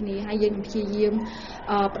ជុំគ្នាហើយយើងនឹងព្យាយាម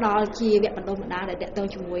ផ្ដល់ជាវគ្គបណ្ដុះបណ្ដាលដែលតាក់ទង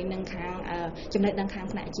ជាមួយនឹងខាងចំណេះដឹងខាង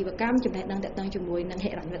ផ្នែកអាជីវកម្មចំណេះដឹងតាក់ទងជាមួយនឹងហិ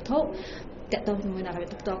រញ្ញវត្ថុតាក់ទងជាមួយនឹងអាជីវ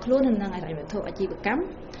កម្មផ្ទាល់ខ្លួននិងអាជីវវត្ថុអាជីវកម្ម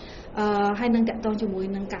ហើយនឹងតាក់ទងជាមួយ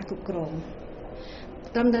នឹងការគ្រប់គ្រង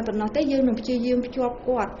ត្រឹមតែប៉ុណ្ណោះទេយើងនឹងព្យាយាមភ្ជាប់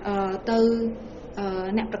គាត់ទៅ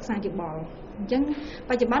អ្នកប្រឹក្សាយោបល់អញ្ចឹង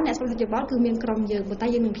បច្ចុប្បន្នអ្នកប្រឹក្សាយោបល់គឺមានក្រុមយើងប៉ុន្តែ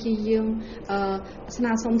យើងនឹងព្យាយាមស្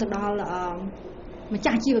នើសុំទៅដល់ម្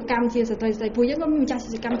ចាស់អាជីវកម្មជាស្ត្រីពួកយើងក៏មានម្ចាស់អា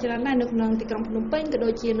ជីវកម្មច្រើនដែរនៅក្នុងទីក្រុងភ្នំពេញក៏ដូ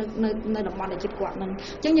ចជានៅតំបន់ដែលជិតគាត់ហ្នឹង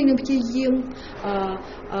អញ្ចឹងយើងនឹងព្យាយាម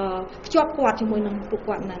ភ្ជាប់គាត់ជាមួយនឹងពួក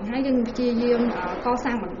គាត់ហ្នឹងហើយយើងនឹងព្យាយាមក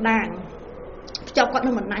សាងបណ្ដាញភ្ជាប់គាត់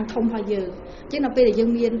នឹងបណ្ដាញធំរបស់យើងអញ្ចឹងដល់ពេលដែលយើង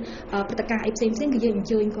មានព្រឹត្តិការណ៍អីផ្សេងគឺយើងអញ្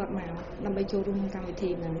ជើញគាត់មកដើម្បីចូលរួមក្នុងកម្មវិធី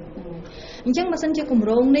ហ្នឹងអញ្ចឹងបើសិនជាគម្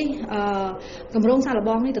រោងនេះគម្រោងសាកល្ប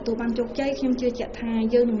ងនេះទទួលបានជោគជ័យខ្ញុំជឿជាក់ថា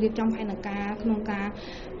យើងនឹងរៀបចំផែនការក្នុងការ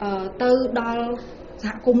ទៅដល់ស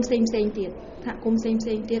ហគមន៍ផ្សេងទៀតសហគមន៍ផ្សេង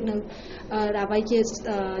ទៀតនៅដែលអ្វីជា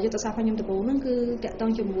យុទ្ធសាស្ត្ររបស់ខ្ញុំដំបូងហ្នឹងគឺតាក់ទ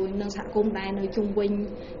ងជាមួយនឹងសហគមន៍ដែលនៅជុំវិញ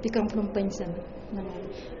ទីក្រុងភ្នំពេញសិនហ្នឹងហើយ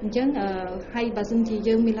អញ្ចឹងហើយបើសិនជា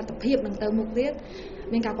យើងមានលទ្ធភាពនឹងទៅមុខទៀត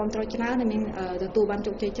មានការគ្រប់គ្រងច្រើនហើយមានទទួលបាន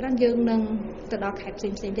ជោគជ័យច្រើនយើងនឹងទៅដល់ខេត្តផ្សេ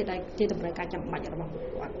ងទៀតដែលជាតម្រូវការចាំបាច់របស់ពួក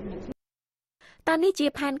គាត់តើនេះជា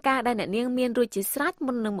ផែនការដែលអ្នកនាងមានរួចជាស្រេច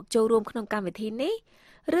មុននឹងមកចូលរួមក្នុងកម្មវិធីនេះ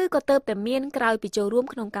ឬក៏ទៅតែមានក្រោយពីចូលរួម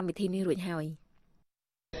ក្នុងកម្មវិធីនេះរួចហើយ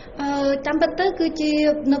ចាំពិតទៅគឺជា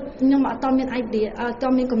ខ្ញុំអត់មាន idea អ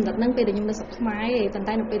ត់មានគំនិតហ្នឹងពេលដែលខ្ញុំនៅស្រុកខ្មែរទេប៉ុន្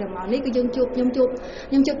តែនៅពេលដែលមកនេះគឺខ្ញុំជួបច្រើនយើង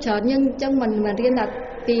អញ្ចឹងមិនរៀនតែ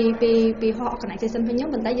ពីហោះ organization វិញខ្ញុំ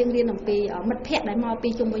ប៉ុន្តែយើងរៀនអំពីមិត្តភ័ក្តិដែលមកពី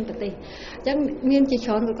ជុំវិញប្រទេសអញ្ចឹងមានជាច្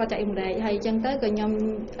រើនគាត់ចែកម្លែកហើយអញ្ចឹងទៅក៏ខ្ញុំ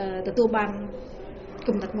ទទួលបាន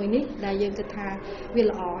គំនិតមួយនេះដែលយើងគិតថាវា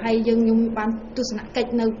ល្អហើយខ្ញុំបានទស្សនកិច្ច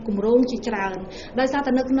នៅគម្រោងជាច្រើនដោយសារ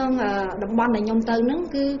តែនៅក្នុងតំបន់ដែលខ្ញុំទៅហ្នឹង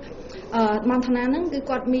គឺមន្តណាហ្នឹងគឺ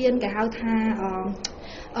គាត់មានគេហៅថា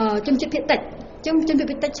ជនជាតិភាគតិចជនជាតិ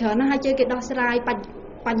ភាគតិចច្រើនណាស់ហើយជឿគេដោះស្រាយ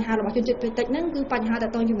បញ្ហារបស់ជនជាតិភាគតិចហ្នឹងគឺបញ្ហាតា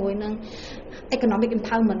ក់ទងជាមួយនឹង economic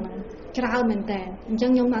empowerment ហ្នឹងច្រើនមែនតើអញ្ចឹ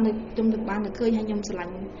ងខ្ញុំបានឃើញហើយខ្ញុំឆ្លា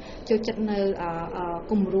ញ់ចូលចិត្តនៅ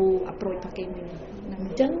គំរូ approach របស់គេមួយនេះអ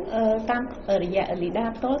ញ្ចឹងតាមរយៈលីដា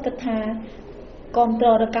ផ្ទាល់គិតថាគ្រប់គ្រ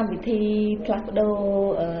ងរកកម្មវិធីផ្លាស់ប្ដូរ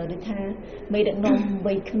ដូចថាមេដឹកនាំ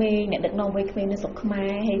វ័យក្មេងអ្នកដឹកនាំវ័យក្មេងនៅស្រុកខ្មែ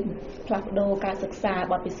រហើយផ្លាស់ប្ដូរការសិក្សា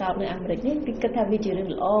បទពិសោធន៍នៅអាមេរិកនេះគឺគិតថាវាជារឿង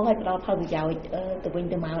ល្អហើយផ្ដល់ផលប្រយោជន៍ទៅវិញ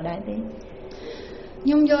ទៅមកដែរទេខ្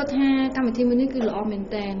ញុំយល់ថាកម្មវិធីមួយនេះគឺល្អមែន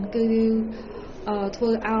តើគឺធ្វើ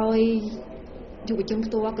ឲ្យយុវជន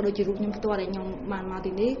ផ្ទាល់ក៏ដូចជារូបខ្ញុំផ្ទាល់ដែលខ្ញុំបានមក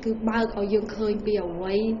ទីនេះគឺបើកឲ្យយើងឃើញពីអ្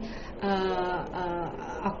វី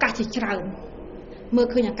ឱកាសជាច្រើន មើល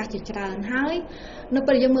ឃើញឱកាសជាច្រើនហើយនៅ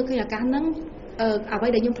ពេលយើងមើលឃើញឱកាសហ្នឹងអ្វី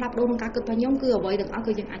ដែលខ្ញុំផ្លាស់ប្ដូរក្នុងការគិតរបស់ខ្ញុំគឺអ្វីទាំងអស់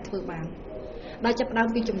គឺយើងអាចធ្វើបានដោយចាប់ផ្ដើម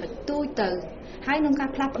ពីចំណុចទូចទៅហើយក្នុងការ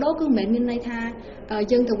ផ្លាស់ប្ដូរគឺមិនមែនមានន័យថា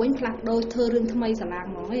យើងទៅវិញផ្លាស់ប្ដូរធ្វើរឿងថ្មីសាឡាង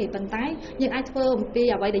ហ្មងទេប៉ុន្តែយើងអាចធ្វើអំពី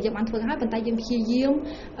អ្វីដែលយើងបានធ្វើហើយប៉ុន្តែយើងព្យាយាម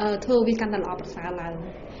ធ្វើវាកាន់តែល្អប្រសើរឡើង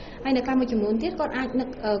ហើយនៅក្នុងមួយចំនួនទៀតគាត់អាច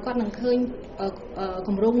គាត់នឹងឃើញគ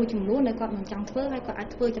ម្រោងមួយចំនួនដែលគាត់នឹងចង់ធ្វើហើយគាត់អាច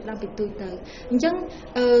ធ្វើចាប់ដើមពីទូចទៅអញ្ចឹង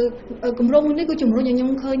គម្រោងនេះគឺជំរុញឲ្យខ្ញុំ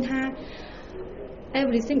ឃើញថា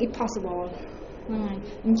everything is possible ហ្នឹងហើយ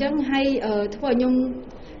អញ្ចឹងហើយធ្វើឲ្យខ្ញុំ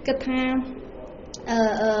គិតថា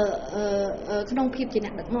ក្នុងភាពជាអ្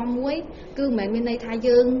នកដឹកនាំមួយគឺមិនមែនមានន័យថា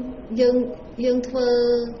យើងធ្វើ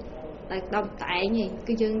តែដល់តែឯងទេ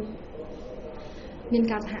គឺយើងមាន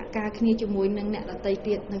ការសហការគ្នាជាមួយនឹងអ្នកដទៃ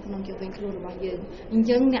ទៀតនៅក្នុងជីវិតខ្លួនរបស់យើងអញ្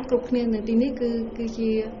ចឹងអ្នកគ្រប់គ្នានៅទីនេះគឺជា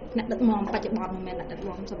អ្នកដឹកនាំបច្ចុប្បន្នមិនមែនអ្នកដឹក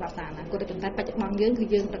នាំសម្រាប់តែអនាគតទេប៉ុន្តែបច្ចុប្បន្នយើងគឺ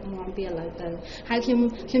យើងដឹកនាំពីឥឡូវទៅហើយខ្ញុំ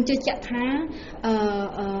ជឿជាក់ថា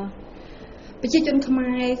ប្រជាជនខ្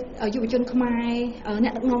មែរយុវជនខ្មែរអ្ន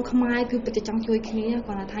កដឹកនាំខ្មែរគឺពិតជាចង់ជួយគ្នា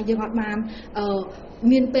គាត់ថាយើងអត់បាន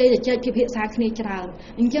មានពេលជជែកពិភាក្សាគ្នាច្រើន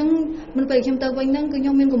អញ្ចឹងមុនពេលខ្ញុំទៅវិញហ្នឹងគឺខ្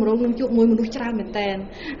ញុំមានគម្រោងនឹងជួបមួយមនុស្សច្រើនមែនតើ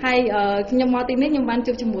ហើយខ្ញុំមកទីនេះខ្ញុំបាន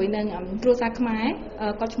ជួបជាមួយនឹងគ្រួសារខ្មែរ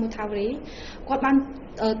គាត់ឈ្មោះថាវរីគាត់បាន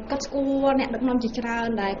គាត់ស្គាល់អ្នកដឹកនាំជាច្រើន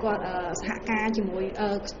ដែលគាត់សហការជាមួយ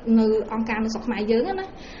នៅអង្គការនៅស្រុកខ្មែរយើងណា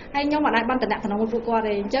ហើយខ្ញុំអត់បានតំណតំណងមួយពួកគាត់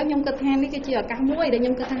ទេអញ្ចឹងខ្ញុំគិតថានេះគឺជាឱកាសមួយដែលខ្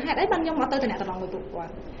ញុំគិតថាហេតុអីបានខ្ញុំអត់ទៅតំណតំណងមួយពួកគា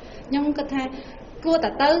ត់ខ្ញុំគិតថាគួរតែ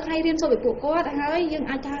ទៅហើយរៀនសូត្រពីពួកគាត់ហើយយើង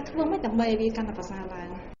អាចថាធ្វើមិនដើម្បីឲ្យវាកាន់តែប្រសើរឡើង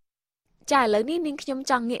ចាឥឡូវនេះនាងខ្ញុំ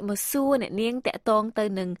ចង់ងាកមកសួរអ្នកនាងតាក់ទងទៅ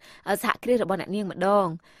នឹងសហគ្រាសរបស់អ្នកនាងម្ដង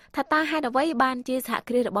ថាតើហេតុអ្វីបានជាសហ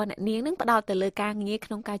គ្រាសរបស់អ្នកនាងនឹងផ្ដោតទៅលើការងារក្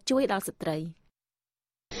នុងការជួយដល់ស្ត្រី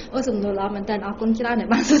សំណួរល្អមែនតើអរគុណច្រើនដែល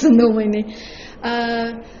បានសួរសំណួរមួយនេះ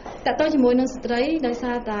តើតើជាមួយនឹងស្ត្រីដោយ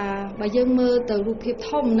សារតែបើយើងមើលទៅរូបភាព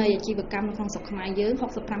ធំនៃអាជីវកម្មនៅក្នុងស្រុកខ្មែរយើង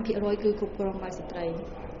 65% គឺគ្រប់គ្រងដោយស្ត្រី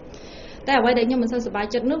តែអ្វីដែលខ្ញុំមិនសូវសប្បាយ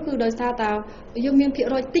ចិត្តនោះគឺដោយសារតែយើងមានភាគ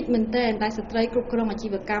រយតិចមែនទែនដែលស្ត្រីគ្រប់គ្រងអាជី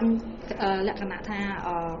វកម្មលក្ខណៈថា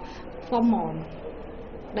formal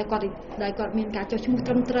ដែលគាត់មានការចុះឈ្មោះ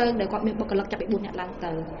ត្រឹមត្រូវដែលគាត់មានបុគ្គលិកចាប់ពី4នាក់ឡើង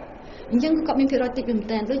ទៅអញ្ចឹងគាត់មានភាគរយតិចមែន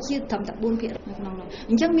ទែនដូចជាត្រឹមតែ 4% នៅក្នុងនោះ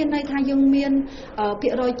អញ្ចឹងមានន័យថាយើងមានភា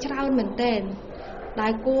គរយច្រើនមែនទែនដែ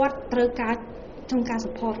លគាត់ត្រូវការក្នុងការ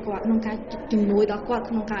support គាត់ក្នុងការជំនួយដល់គាត់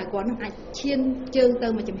ក្នុងការឲ្យគាត់នឹងអាចឈានជើងទៅ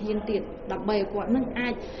មួយជំហានទៀតដើម្បីឲ្យគាត់នឹងអា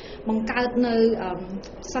ចបង្កើតនៅ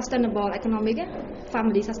sustainable economic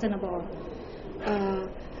family sustainable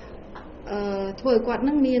ធ្វើឲ្យគាត់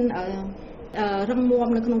នឹងមានរឹងមាំ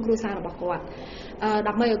នៅក្នុងគ្រួសាររបស់គាត់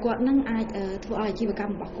ដើម្បីឲ្យគាត់នឹងអាចធ្វើឲ្យអាជីវក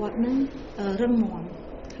ម្មរបស់គាត់នឹងរឹងមាំ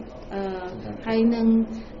ហើយនឹង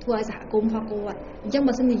ធ្វើឲ្យសហគមន៍ផងគាត់អញ្ចឹង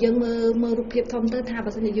បើសិនជាយើងមើលរូបភាពធំទៅថា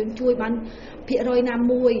បើសិនជាយើងជួយបានភាគរយណា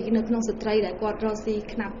មួយនៅក្នុងស្ត្រីដែលគាត់រកស៊ី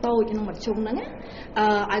ខ្នាតតូចក្នុងមធ្យមហ្នឹង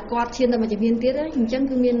ឲ្យគាត់ឈានទៅមួយជំហានទៀតអញ្ចឹង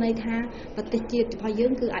គឺមានន័យថាប្រទេសជាតិរបស់យើ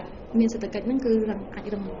ងគឺអាចមានសេដ្ឋកិច្ចហ្នឹងគឺអាច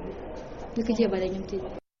រឹងមាំនេះគឺជាអ្វីដែលខ្ញុំជឿ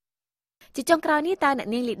ជាចុងក្រោយនេះតើអ្នក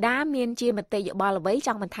នាងលីដាមានជាមតិយោបល់អ្វីច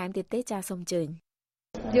ង់បន្ថែមទៀតទេចាសសូមអញ្ជើញ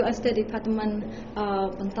VOA State Department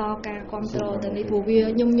បន្តការគ្រប់គ្រងទៅនេះព្រោះវា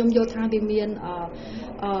ខ្ញុំយល់ថាវាមាន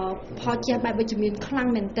ផលជះបែបវិជ្ជមានខ្លាំង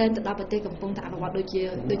មែនទែនទៅដល់ប្រទេសកំពុងតែអភិវឌ្ឍដូច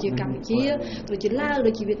ជាកម្ពុជាដូចជាឡាវ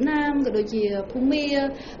ដូចជាវៀតណាមក៏ដូចជាភូមា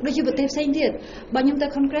ដូចជាប្រទេសផ្សេងទៀតបើខ្ញុំទៅ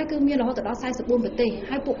Congress គឺមានរហូតដល់44ប្រទេស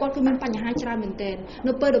ហើយពួកគាត់គឺមានបញ្ហាច្រើនមែនទែន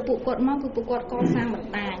នៅពេលដែលពួកគាត់មកគឺពួកគាត់កសាងប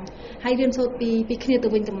ណ្ដាញហើយរៀនសូត្រពីគ្នាទៅ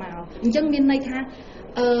វិញទៅមកអញ្ចឹងមានន័យថា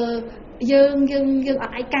យើងអ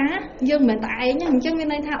ត់ឯកាយើងមិនមែនតែឯងអញ្ចឹងមាន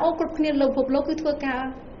ន័យថាគ្រប់គ្នាលើពិភពលោកគឺធ្វើការ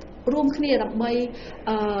រួមគ្នាដើម្បី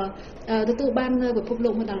ទទួលបាននៅពិភពលោ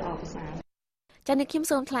កមួយដ៏ល្អប្រសើរចា៎នេះខ្ញុំ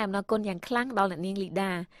សូមថ្លែងអំណរគុណយ៉ាងខ្លាំងដល់អ្នកនាងលី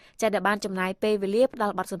ដាចា៎ដែលបានចំណាយពេលវេលាផ្ដ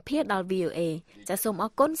ល់បទសម្ភាសន៍ដល់ VOA ចា៎សូមអ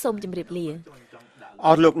រគុណសូមជម្រាបលាអ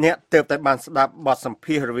ស់លោកអ្នកទើបតែបានស្ដាប់បទសម្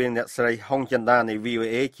ភាសន៍រវាងអ្នកស្រីហុងចិន្តានៃ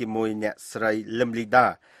VOA ជាមួយអ្នកស្រីលឹមលីដា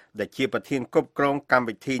ដែលជាប្រធានគ្រប់គ្រងកម្ម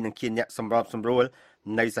វិធីនិងជាអ្នកសម្របសម្រួល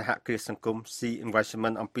នៃសហគ្រាសសង្គម C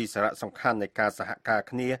Investment អំពីសារៈសំខាន់នៃការសហការ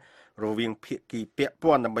គ្នារវាងភាគីពាក់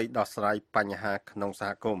ព័ន្ធដើម្បីដោះស្រាយបញ្ហាក្នុងស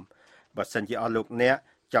ហគមន៍បើសិនជាអស់លោកអ្នក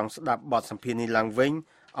ចង់ស្ដាប់បទសម្ភាសន៍នេះឡើងវិញ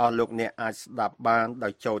អស់លោកអ្នកអាចស្ដាប់បានដោ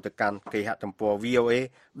យចូលទៅកាន់គេហទំព័រ VOA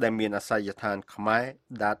ដែលមានអាសយដ្ឋាន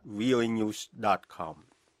khmer.voanews.com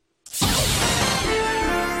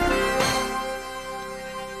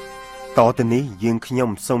តទៅនេះយើងខ្ញុំ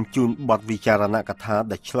សូមជូនបទវិចារណកថា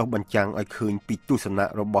ដែលឆ្លុះបញ្ចាំងឲ្យឃើញពីទស្សនៈ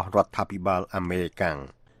របស់រដ្ឋាភិបាលអាមេរិក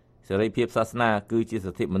សេរីភាពសាសនាគឺជា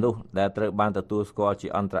សិទ្ធិមនុស្សដែលត្រូវបានទទួលស្គាល់ជា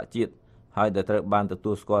អន្តរជាតិហើយដែលត្រូវបានទ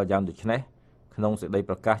ទួលស្គាល់យ៉ាងដូចនេះក្នុងសេចក្តី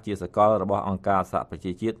ប្រកាសជាសកលរបស់អង្គការសហប្រ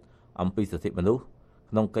ជាជាតិអំពីសិទ្ធិមនុស្ស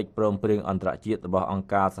ក្នុងកិច្ចព្រមព្រៀងអន្តរជាតិរបស់អង្គ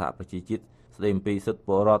ការសហប្រជាជាតិ ស្ដីអំពីសិទ្ធិព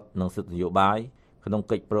លរដ្ឋនិងសិទ្ធិនយោបាយក្នុង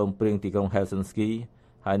កិច្ចព្រមព្រៀងទីក្រុង Helsinki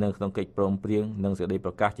ហើយនៅក្នុងកិច្ចព្រមព្រៀងនិងសេចក្តី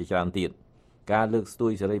ប្រកាសជាច្រើនទៀតការលើកស្ទួ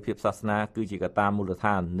យសេរីភាពសាសនាគឺជាកត្តាមូលដ្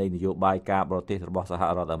ឋាននៃនយោបាយការបរទេសរបស់សហ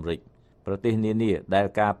រដ្ឋអាមេរិកប្រទេសនានាដែល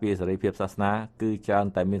ការពារសេរីភាពសាសនាគឺច្រើន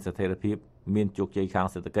តែមានស្ថិរភាពមានជោគជ័យខាង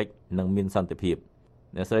សេដ្ឋកិច្ចនិងមានសន្តិភាព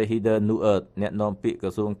អ្នកស្រី Heather Nauert អ្នកនាំពាក្យក្រ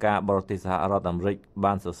សួងការបរទេសសហរដ្ឋអាមេរិក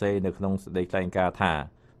បានសរសេរនៅក្នុងសេចក្តីថ្លែងការណ៍ថា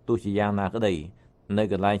ទោះជាយ៉ាងណាក្តីនៅ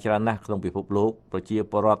កន្លែងច្រើនណាស់ក្នុងពិភពលោកប្រជា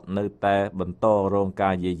ពលរដ្ឋនៅតែបន្តរងកា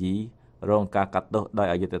រយាយីរងការកាត់ទោសដោយ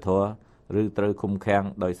អយុត្តិធម៌ឬត្រូវឃុំឃាំង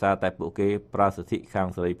ដោយសារតែពួកគេប្រើសិទ្ធិខាង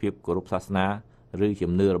សេរីភាពគោរពសាសនាឬ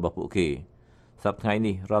ជំនឿរបស់ពួកគេសប្តាហ៍ថ្ងៃ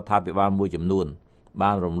នេះរដ្ឋាភិបាលមួយចំនួន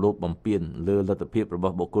បានរំលោភបំពានលើលទ្ធភាពរប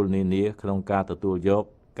ស់បុគ្គលនានាក្នុងការទទួលយក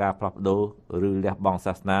ការផ្លាស់ប្ដូរឬលះបង់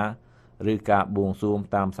សាសនាឬការបួងសួង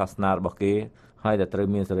តាមសាសនារបស់គេហើយដែលត្រូវ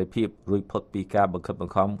មានសេរីភាពរួចផុតពីការបង្ខិតប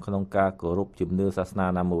ង្ខំក្នុងការគោរពជំនឿសាសនា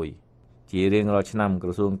ណាមួយជារៀងរាល់ឆ្នាំក្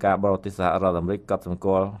រសួងការបរទេសសហរដ្ឋអាមេរិកកត់សម្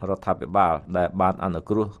គាល់រដ្ឋាភិបាលដែលបានអនុ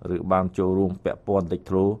គ្រោះឬបានចូលរួមពាក់ព័ន្ធលេច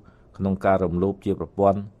ធ្លោក្នុងការរំលោភជាប្រព័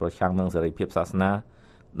ន្ធប្រឆាំងនឹងសេរីភាពសាសនា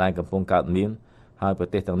ដែលកំពុងកើតមានហើយប្រ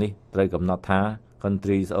ទេសទាំងនេះត្រូវកំណត់ថា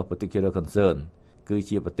countries of particular concern គឺ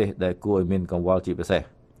ជាប្រទេសដែលគួរឲ្យមានកង្វល់ជាពិសេស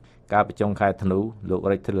កាលពីចុងខែធ្នូលោក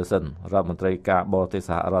Rex Tillerson រដ្ឋមន្ត្រីការបរទេស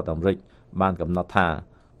សហរដ្ឋអាមេរិកបានកំណត់ថា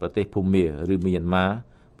ប្រទេសភូមាឬមីយ៉ាន់ម៉ា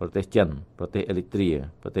ប្រទេសចិនប្រទេសអេរីត្រា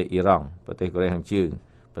ប្រទេសអ៊ីរ៉ង់ប្រទេសកូរ៉េខាងជើង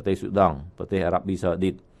ប្រទេសស៊ូដង់ប្រទេសអារ៉ាប៊ីសាអូ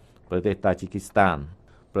ឌីតប្រទេសតាជីគីស្ថាន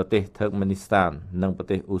ប្រទេសថឺកមេនីស្ថាននិងប្រ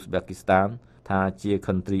ទេសអ៊ូស្បេគីស្ថានថាជា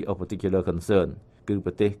country of particular concern គឺ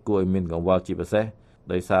ប្រទេសគួរឲ្យមានកង្វល់ជាពិសេស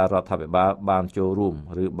ដោយសាររដ្ឋាភិបាលបានចូលរួម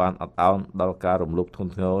ឬបានអត់ឱនដល់ការរំលោភធ្ង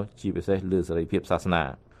ន់ធ្ងរជាពិសេសលើសេរីភាពសាសនា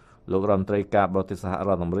លោករដ្ឋមន្ត្រីការបរទេសសហរ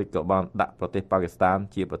ដ្ឋអាមេរិកក៏បានដាក់ប្រទេសប៉ាគីស្ថាន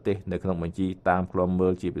ជាប្រទេសនៅក្នុងបញ្ជីតាមឃ្លាំមើ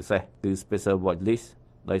លជាពិសេសគឺ Special Watch List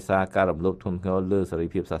ដោយសារការរំលោភធ្ងន់ធ្ងរលើសេរី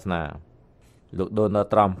ភាពសាសនាលោក Donald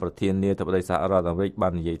Trump ប្រធានាធិបតីសហរដ្ឋអាមេរិកបា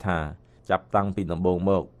ននិយាយថាចាប់តាំងពីដំបូង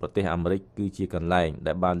មកប្រទេសអាមេរិកគឺជាកន្លែង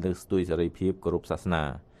ដែលបានលើកស្ទួយសេរីភាពគោរពសាសនា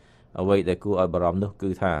អ្វីដែលគួរឲ្យបារម្ភនោះគឺ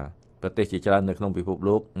ថាប្រទេសជាច្រើននៅក្នុងពិភព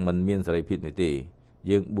លោកមិនមានសេរីភាពនេះទេ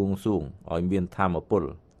យើងបួងសួងឲ្យមានធម៌ពល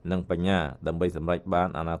និងបញ្ញាដើម្បីសម្រេចបាន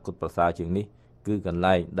អនាគតប្រសើរជាងនេះគឺកន្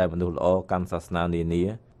លែងដែលមនុស្សល្អកាន់សាសនានានា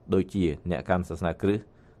ដូចជាអ្នកកាន់សាសនាគ្រិស្ត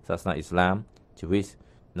សាសនាអ៊ីស្លាមជីវិស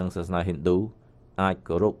និងសាសនាហិណ្ឌូអាច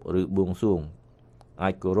គោរពឬបួងសួ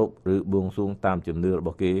ងតាមជំនឿរប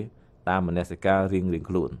ស់គេតាមមនសិការរៀងៗ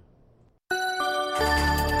ខ្លួន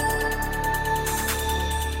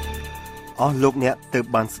អស់លោកអ្នកទើប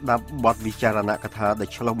បានស្ដាប់បទវិចារណកថាដែល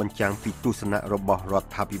ឆ្លុះបញ្ចាំងពីទស្សនៈរបស់រ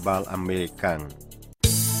ដ្ឋាភិបាលអាមេរិក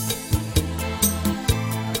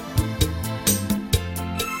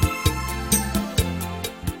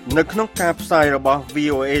នៅក្នុងការផ្សាយរបស់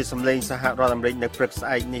VOA សំឡេងសហរដ្ឋអាមេរិកនៅព្រឹកស្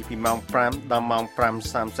អែកនេះពីម៉ោង 5 ដល់ម៉ោង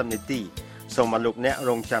 5:30 នាទីសូមអរលោកអ្នក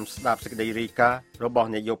រងចាំស្ដាប់សេចក្តីរាយការណ៍របស់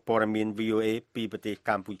នាយកព័ត៌មាន VOA ពីប្រទេស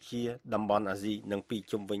កម្ពុជាតំបន់អាស៊ីនិងពី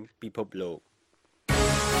ជុំវិញពិភពលោក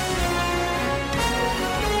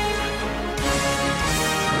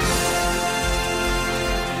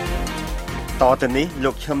តទៅនេះ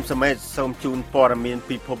លោកឈឹមសមេតសូមជូនព័ត៌មាន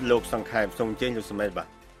ពិភពលោកសង្ខេបសូមអញ្ជើញលោកសមេតបាទ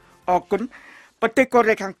អរគុណប្រទេសកូ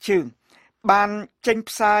រ៉េខាងជើងបានចេញ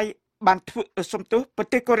ផ្សាយបានធ្វើប្រ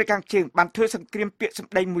ទេសកូរ៉េខាងជើងបានធ្វើសង្គ្រាមពាក្យស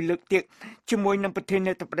ម្ដីមួយលើកទៀតជាមួយនឹងប្រធា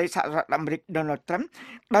នាធិបតីសហរដ្ឋអាមេរិក Donald Trump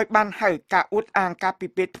ដោយបានហៅការអួតអាងការពី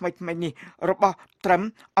ពេលថ្មីៗនេះរបស់ Trump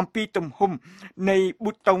អំពីទំហំនៃ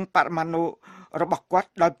ប៊ូតុងបរមាណូរបស់គាត់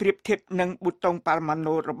ដោយប្រៀបធៀបនឹងប៊ូតុងបរមា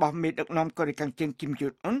ណូរបស់មេដឹកនាំកូរ៉េខាងជើងគីមយូ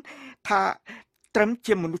អ៊ុនថា Trump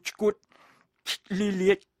ជាមនុស្សឈួតលី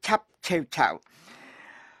លាឆាប់ឆេវឆាវ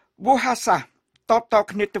វូហាសាត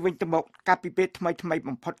គ្នាទៅវិញទៅមកការពិភាក្សាថ្មី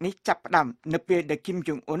បំផុតនេះចាប់ផ្ដើមនៅពេលដែលគីម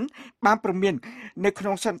យូអ៊ុនបានប្រមាននៅក្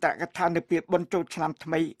នុងសន្ទរកថានៅពេលបុណ្យចូលឆ្នាំថ្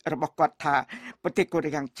មីរបស់គាត់ថាប្រទេសកូ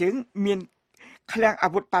រ៉េខាងជើងមានឃ្លាំងអា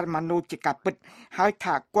វុធបរមាណូជាការពិតហើយ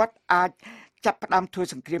ថាគាត់អាចចាប់ផ្ដើមធ្វើ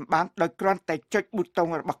សង្គ្រាមបានដោយគ្រាន់តែចុចប៊ូតុង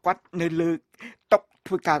របស់គាត់នៅលើតុ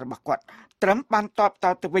ធ្វើការរបស់គាត់ត្រឹមបានតប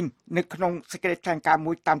ទៅវិញនៅក្នុងសេចក្តីថ្លែងការណ៍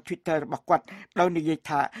មួយតាម Twitter របស់គាត់ដោយនិយាយ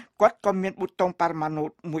ថាគាត់ក៏មានប៊ូតុងបរមាណូ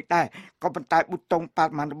មួយដែរក៏ប៉ុន្តែប៊ូតុងប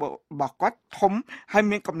រមាណូរបស់គាត់ធំហើយ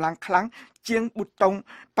មានកម្លាំងខ្លាំងជាងប៊ូតុង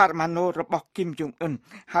បរមាណូរបស់គីមយូអ៊ុន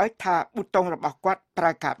ហើយថាប៊ូតុងរបស់គាត់ប្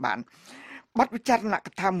រើការបានបទវិចារណក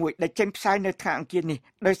ថាមួយដែលចេញផ្សាយនៅថ្ងៃអង្គារនេះ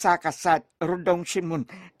ដោយសារកាសែត Rodong Sinmun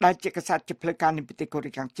ដែលជាកាសែតជាផ្លូវការនៃប្រទេសកូ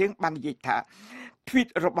រ៉េខាងជើងបាននិយាយថាtweet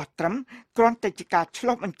របស់ Trump គ្រាន់តែជាការឆ្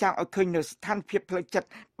លុះបញ្ចាំងឲ្យឃើញនូវស្ថានភាពផ្លូវចិត្ត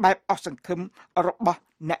បែបអស់សង្ឃឹមរបស់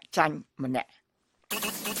អ្នកចាញ់ម្នាក់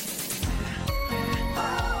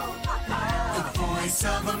The Voice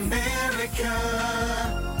of America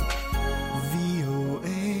VOA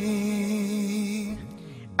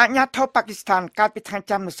អាញាធរប៉ាគីស្ថានកាលពីថ្ងៃ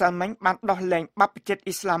ច័ន្ទម្សិលមិញបានដោះលែងបព្វជិត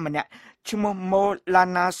អ៊ីស្លាមម្នាក់ឈ្មោះ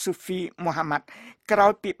Maulana Sufi Muhammad ក្រោ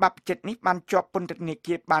យពីបព្វជិតនេះបានជាប់ពន្ធនា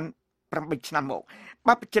គារបាន8ឆ្នាំមកប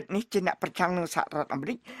ព្វជិតនេះជាអ្នកប្រឆាំងនឹងសហរដ្ឋអាមេ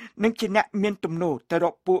រិកនិងជាអ្នកមានទំនោរទៅរ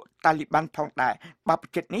កពួកតាលីបានផងដែរបព្វ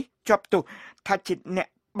ជិតនេះជាប់ទោសថាជាអ្នក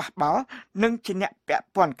បះបោរនិងជាអ្នកពាក់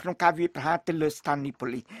ព័ន្ធក្នុងការវាយប្រហារទៅលើស្ថានីយ៍ប៉ូ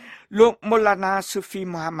លីសលោក Maulana Sufi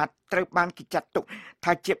Muhammad ត្រូវបានគេចាត់ទុក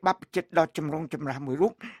ថាជាបព្វជិតដ៏ចម្រូងចម្រាសមួយរូ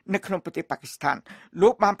បនៅក្នុងប្រទេសប៉ាគីស្ថានលោ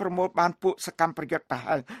កបានប្រមូលបានពួកសកម្មប្រយុទ្ធប្រ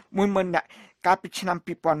ហែល 10000 នាក់កាលពីឆ្នាំ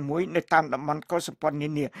2001នៅតាមតំបន់កុលសម្ព័ន្ធនា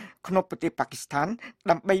នាក្នុងប្រទេសប៉ាគីស្ថាន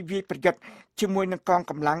ដើម្បីវាយប្រយុទ្ធជាមួយនឹងកង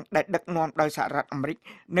កម្លាំងដែលដឹកនាំដោយសហរដ្ឋអាមេរិក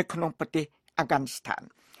នៅក្នុងប្រទេសអាហ្វហ្គានីស្ថាន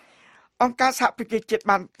អង្គការសហប្រជាជាតិ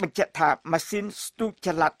បានបញ្ជាក់ថាម៉ាស៊ីនស្ទូចច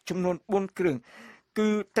ល័តចំនួន4គ្រឿងគឺ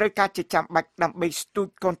ត្រូវការជាចាំបាច់ដើម្បីស្ទូច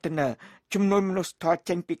កុងតឺន័រចំនួនមនុស្សធម៌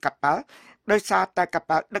ចេញពីកប៉ាល់ដោយសារតែក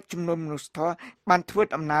ប៉ាល់ដឹកចំនួនមនុស្សធម៌បានធ្វើ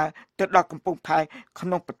ដំណើរទៅដល់កំពង់ផែក្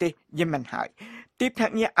នុងប្រទេសយេម៉ែនហើយទីភ្នា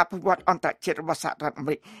ក់ងារអភិវឌ្ឍអន្តរជាតិរបស់សហរដ្ឋអា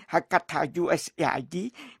មេរិកហៅកាត់ថា USAID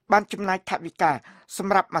បានចំណាយថវិកាស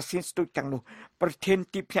ម្រាប់ម៉ាស៊ីនស្ទូចទាំងនោះប្រធាន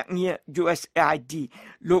ទីភ្នាក់ងារ USAID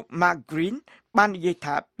លោក Mark Green បាននិយាយ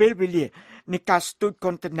ថាពេលវេលានៃការស្ទូចកុ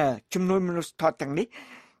ងតឺន័រចំនួនមនុស្សធម៌ទាំងនេះ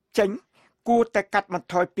ចេញគួរតែកាត់បន្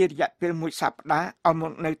ថយពីរយៈពេល1សប្តាហ៍ឲ្យម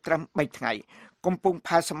កនៅត្រឹម3ថ្ងៃកំពុង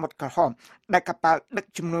ផែសមុទ្រក្រហមដែលកប៉ាល់ដឹក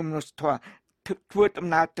ចំនួនមនុស្សធម៌ធ្វើដំ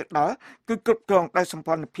ណើរទៅដល់គឺគ្រប់គ្រងដោយសម្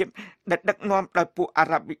ព័ន្ធភាពដែលដឹកនាំដោយពួកអា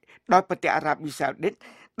រ៉ាបដោយប្រទេសអារ៉ាប៊ីសាអូឌីត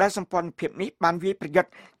ដែលសម្ព័ន្ធភាពនេះបានវាយប្រយុទ្ធ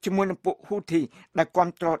ជាមួយនឹងពួកហ៊ូធីដែលគាំ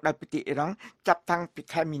ទ្រដោយប្រទេសអ៊ីរ៉ង់ចាប់តាំងពី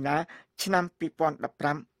ខែមីនាឆ្នាំ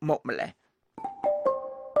2015មកម្ល៉េះ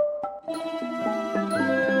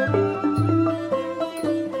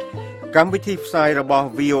កម្មវិធីផ្សាយរបស់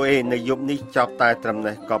VOA នៅយប់នេះចប់តែត្រឹម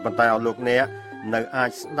នេះក៏ប៉ុន្តែអស់លោកអ្នកនៅអា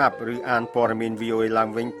ចស្ដាប់ឬអានព័ត៌មាន VOA ឡើង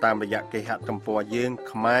វិញតាមរយៈគេហទំព័រយើង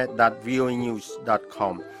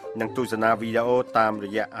khmer.voanews.com និងទស្សនាវីដេអូតាមរ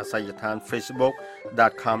យៈអាសយដ្ឋាន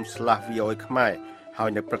facebook.com/voa khmer ហើយ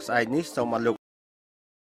នៅព្រឹកស្អែកនេះសូមអរលោក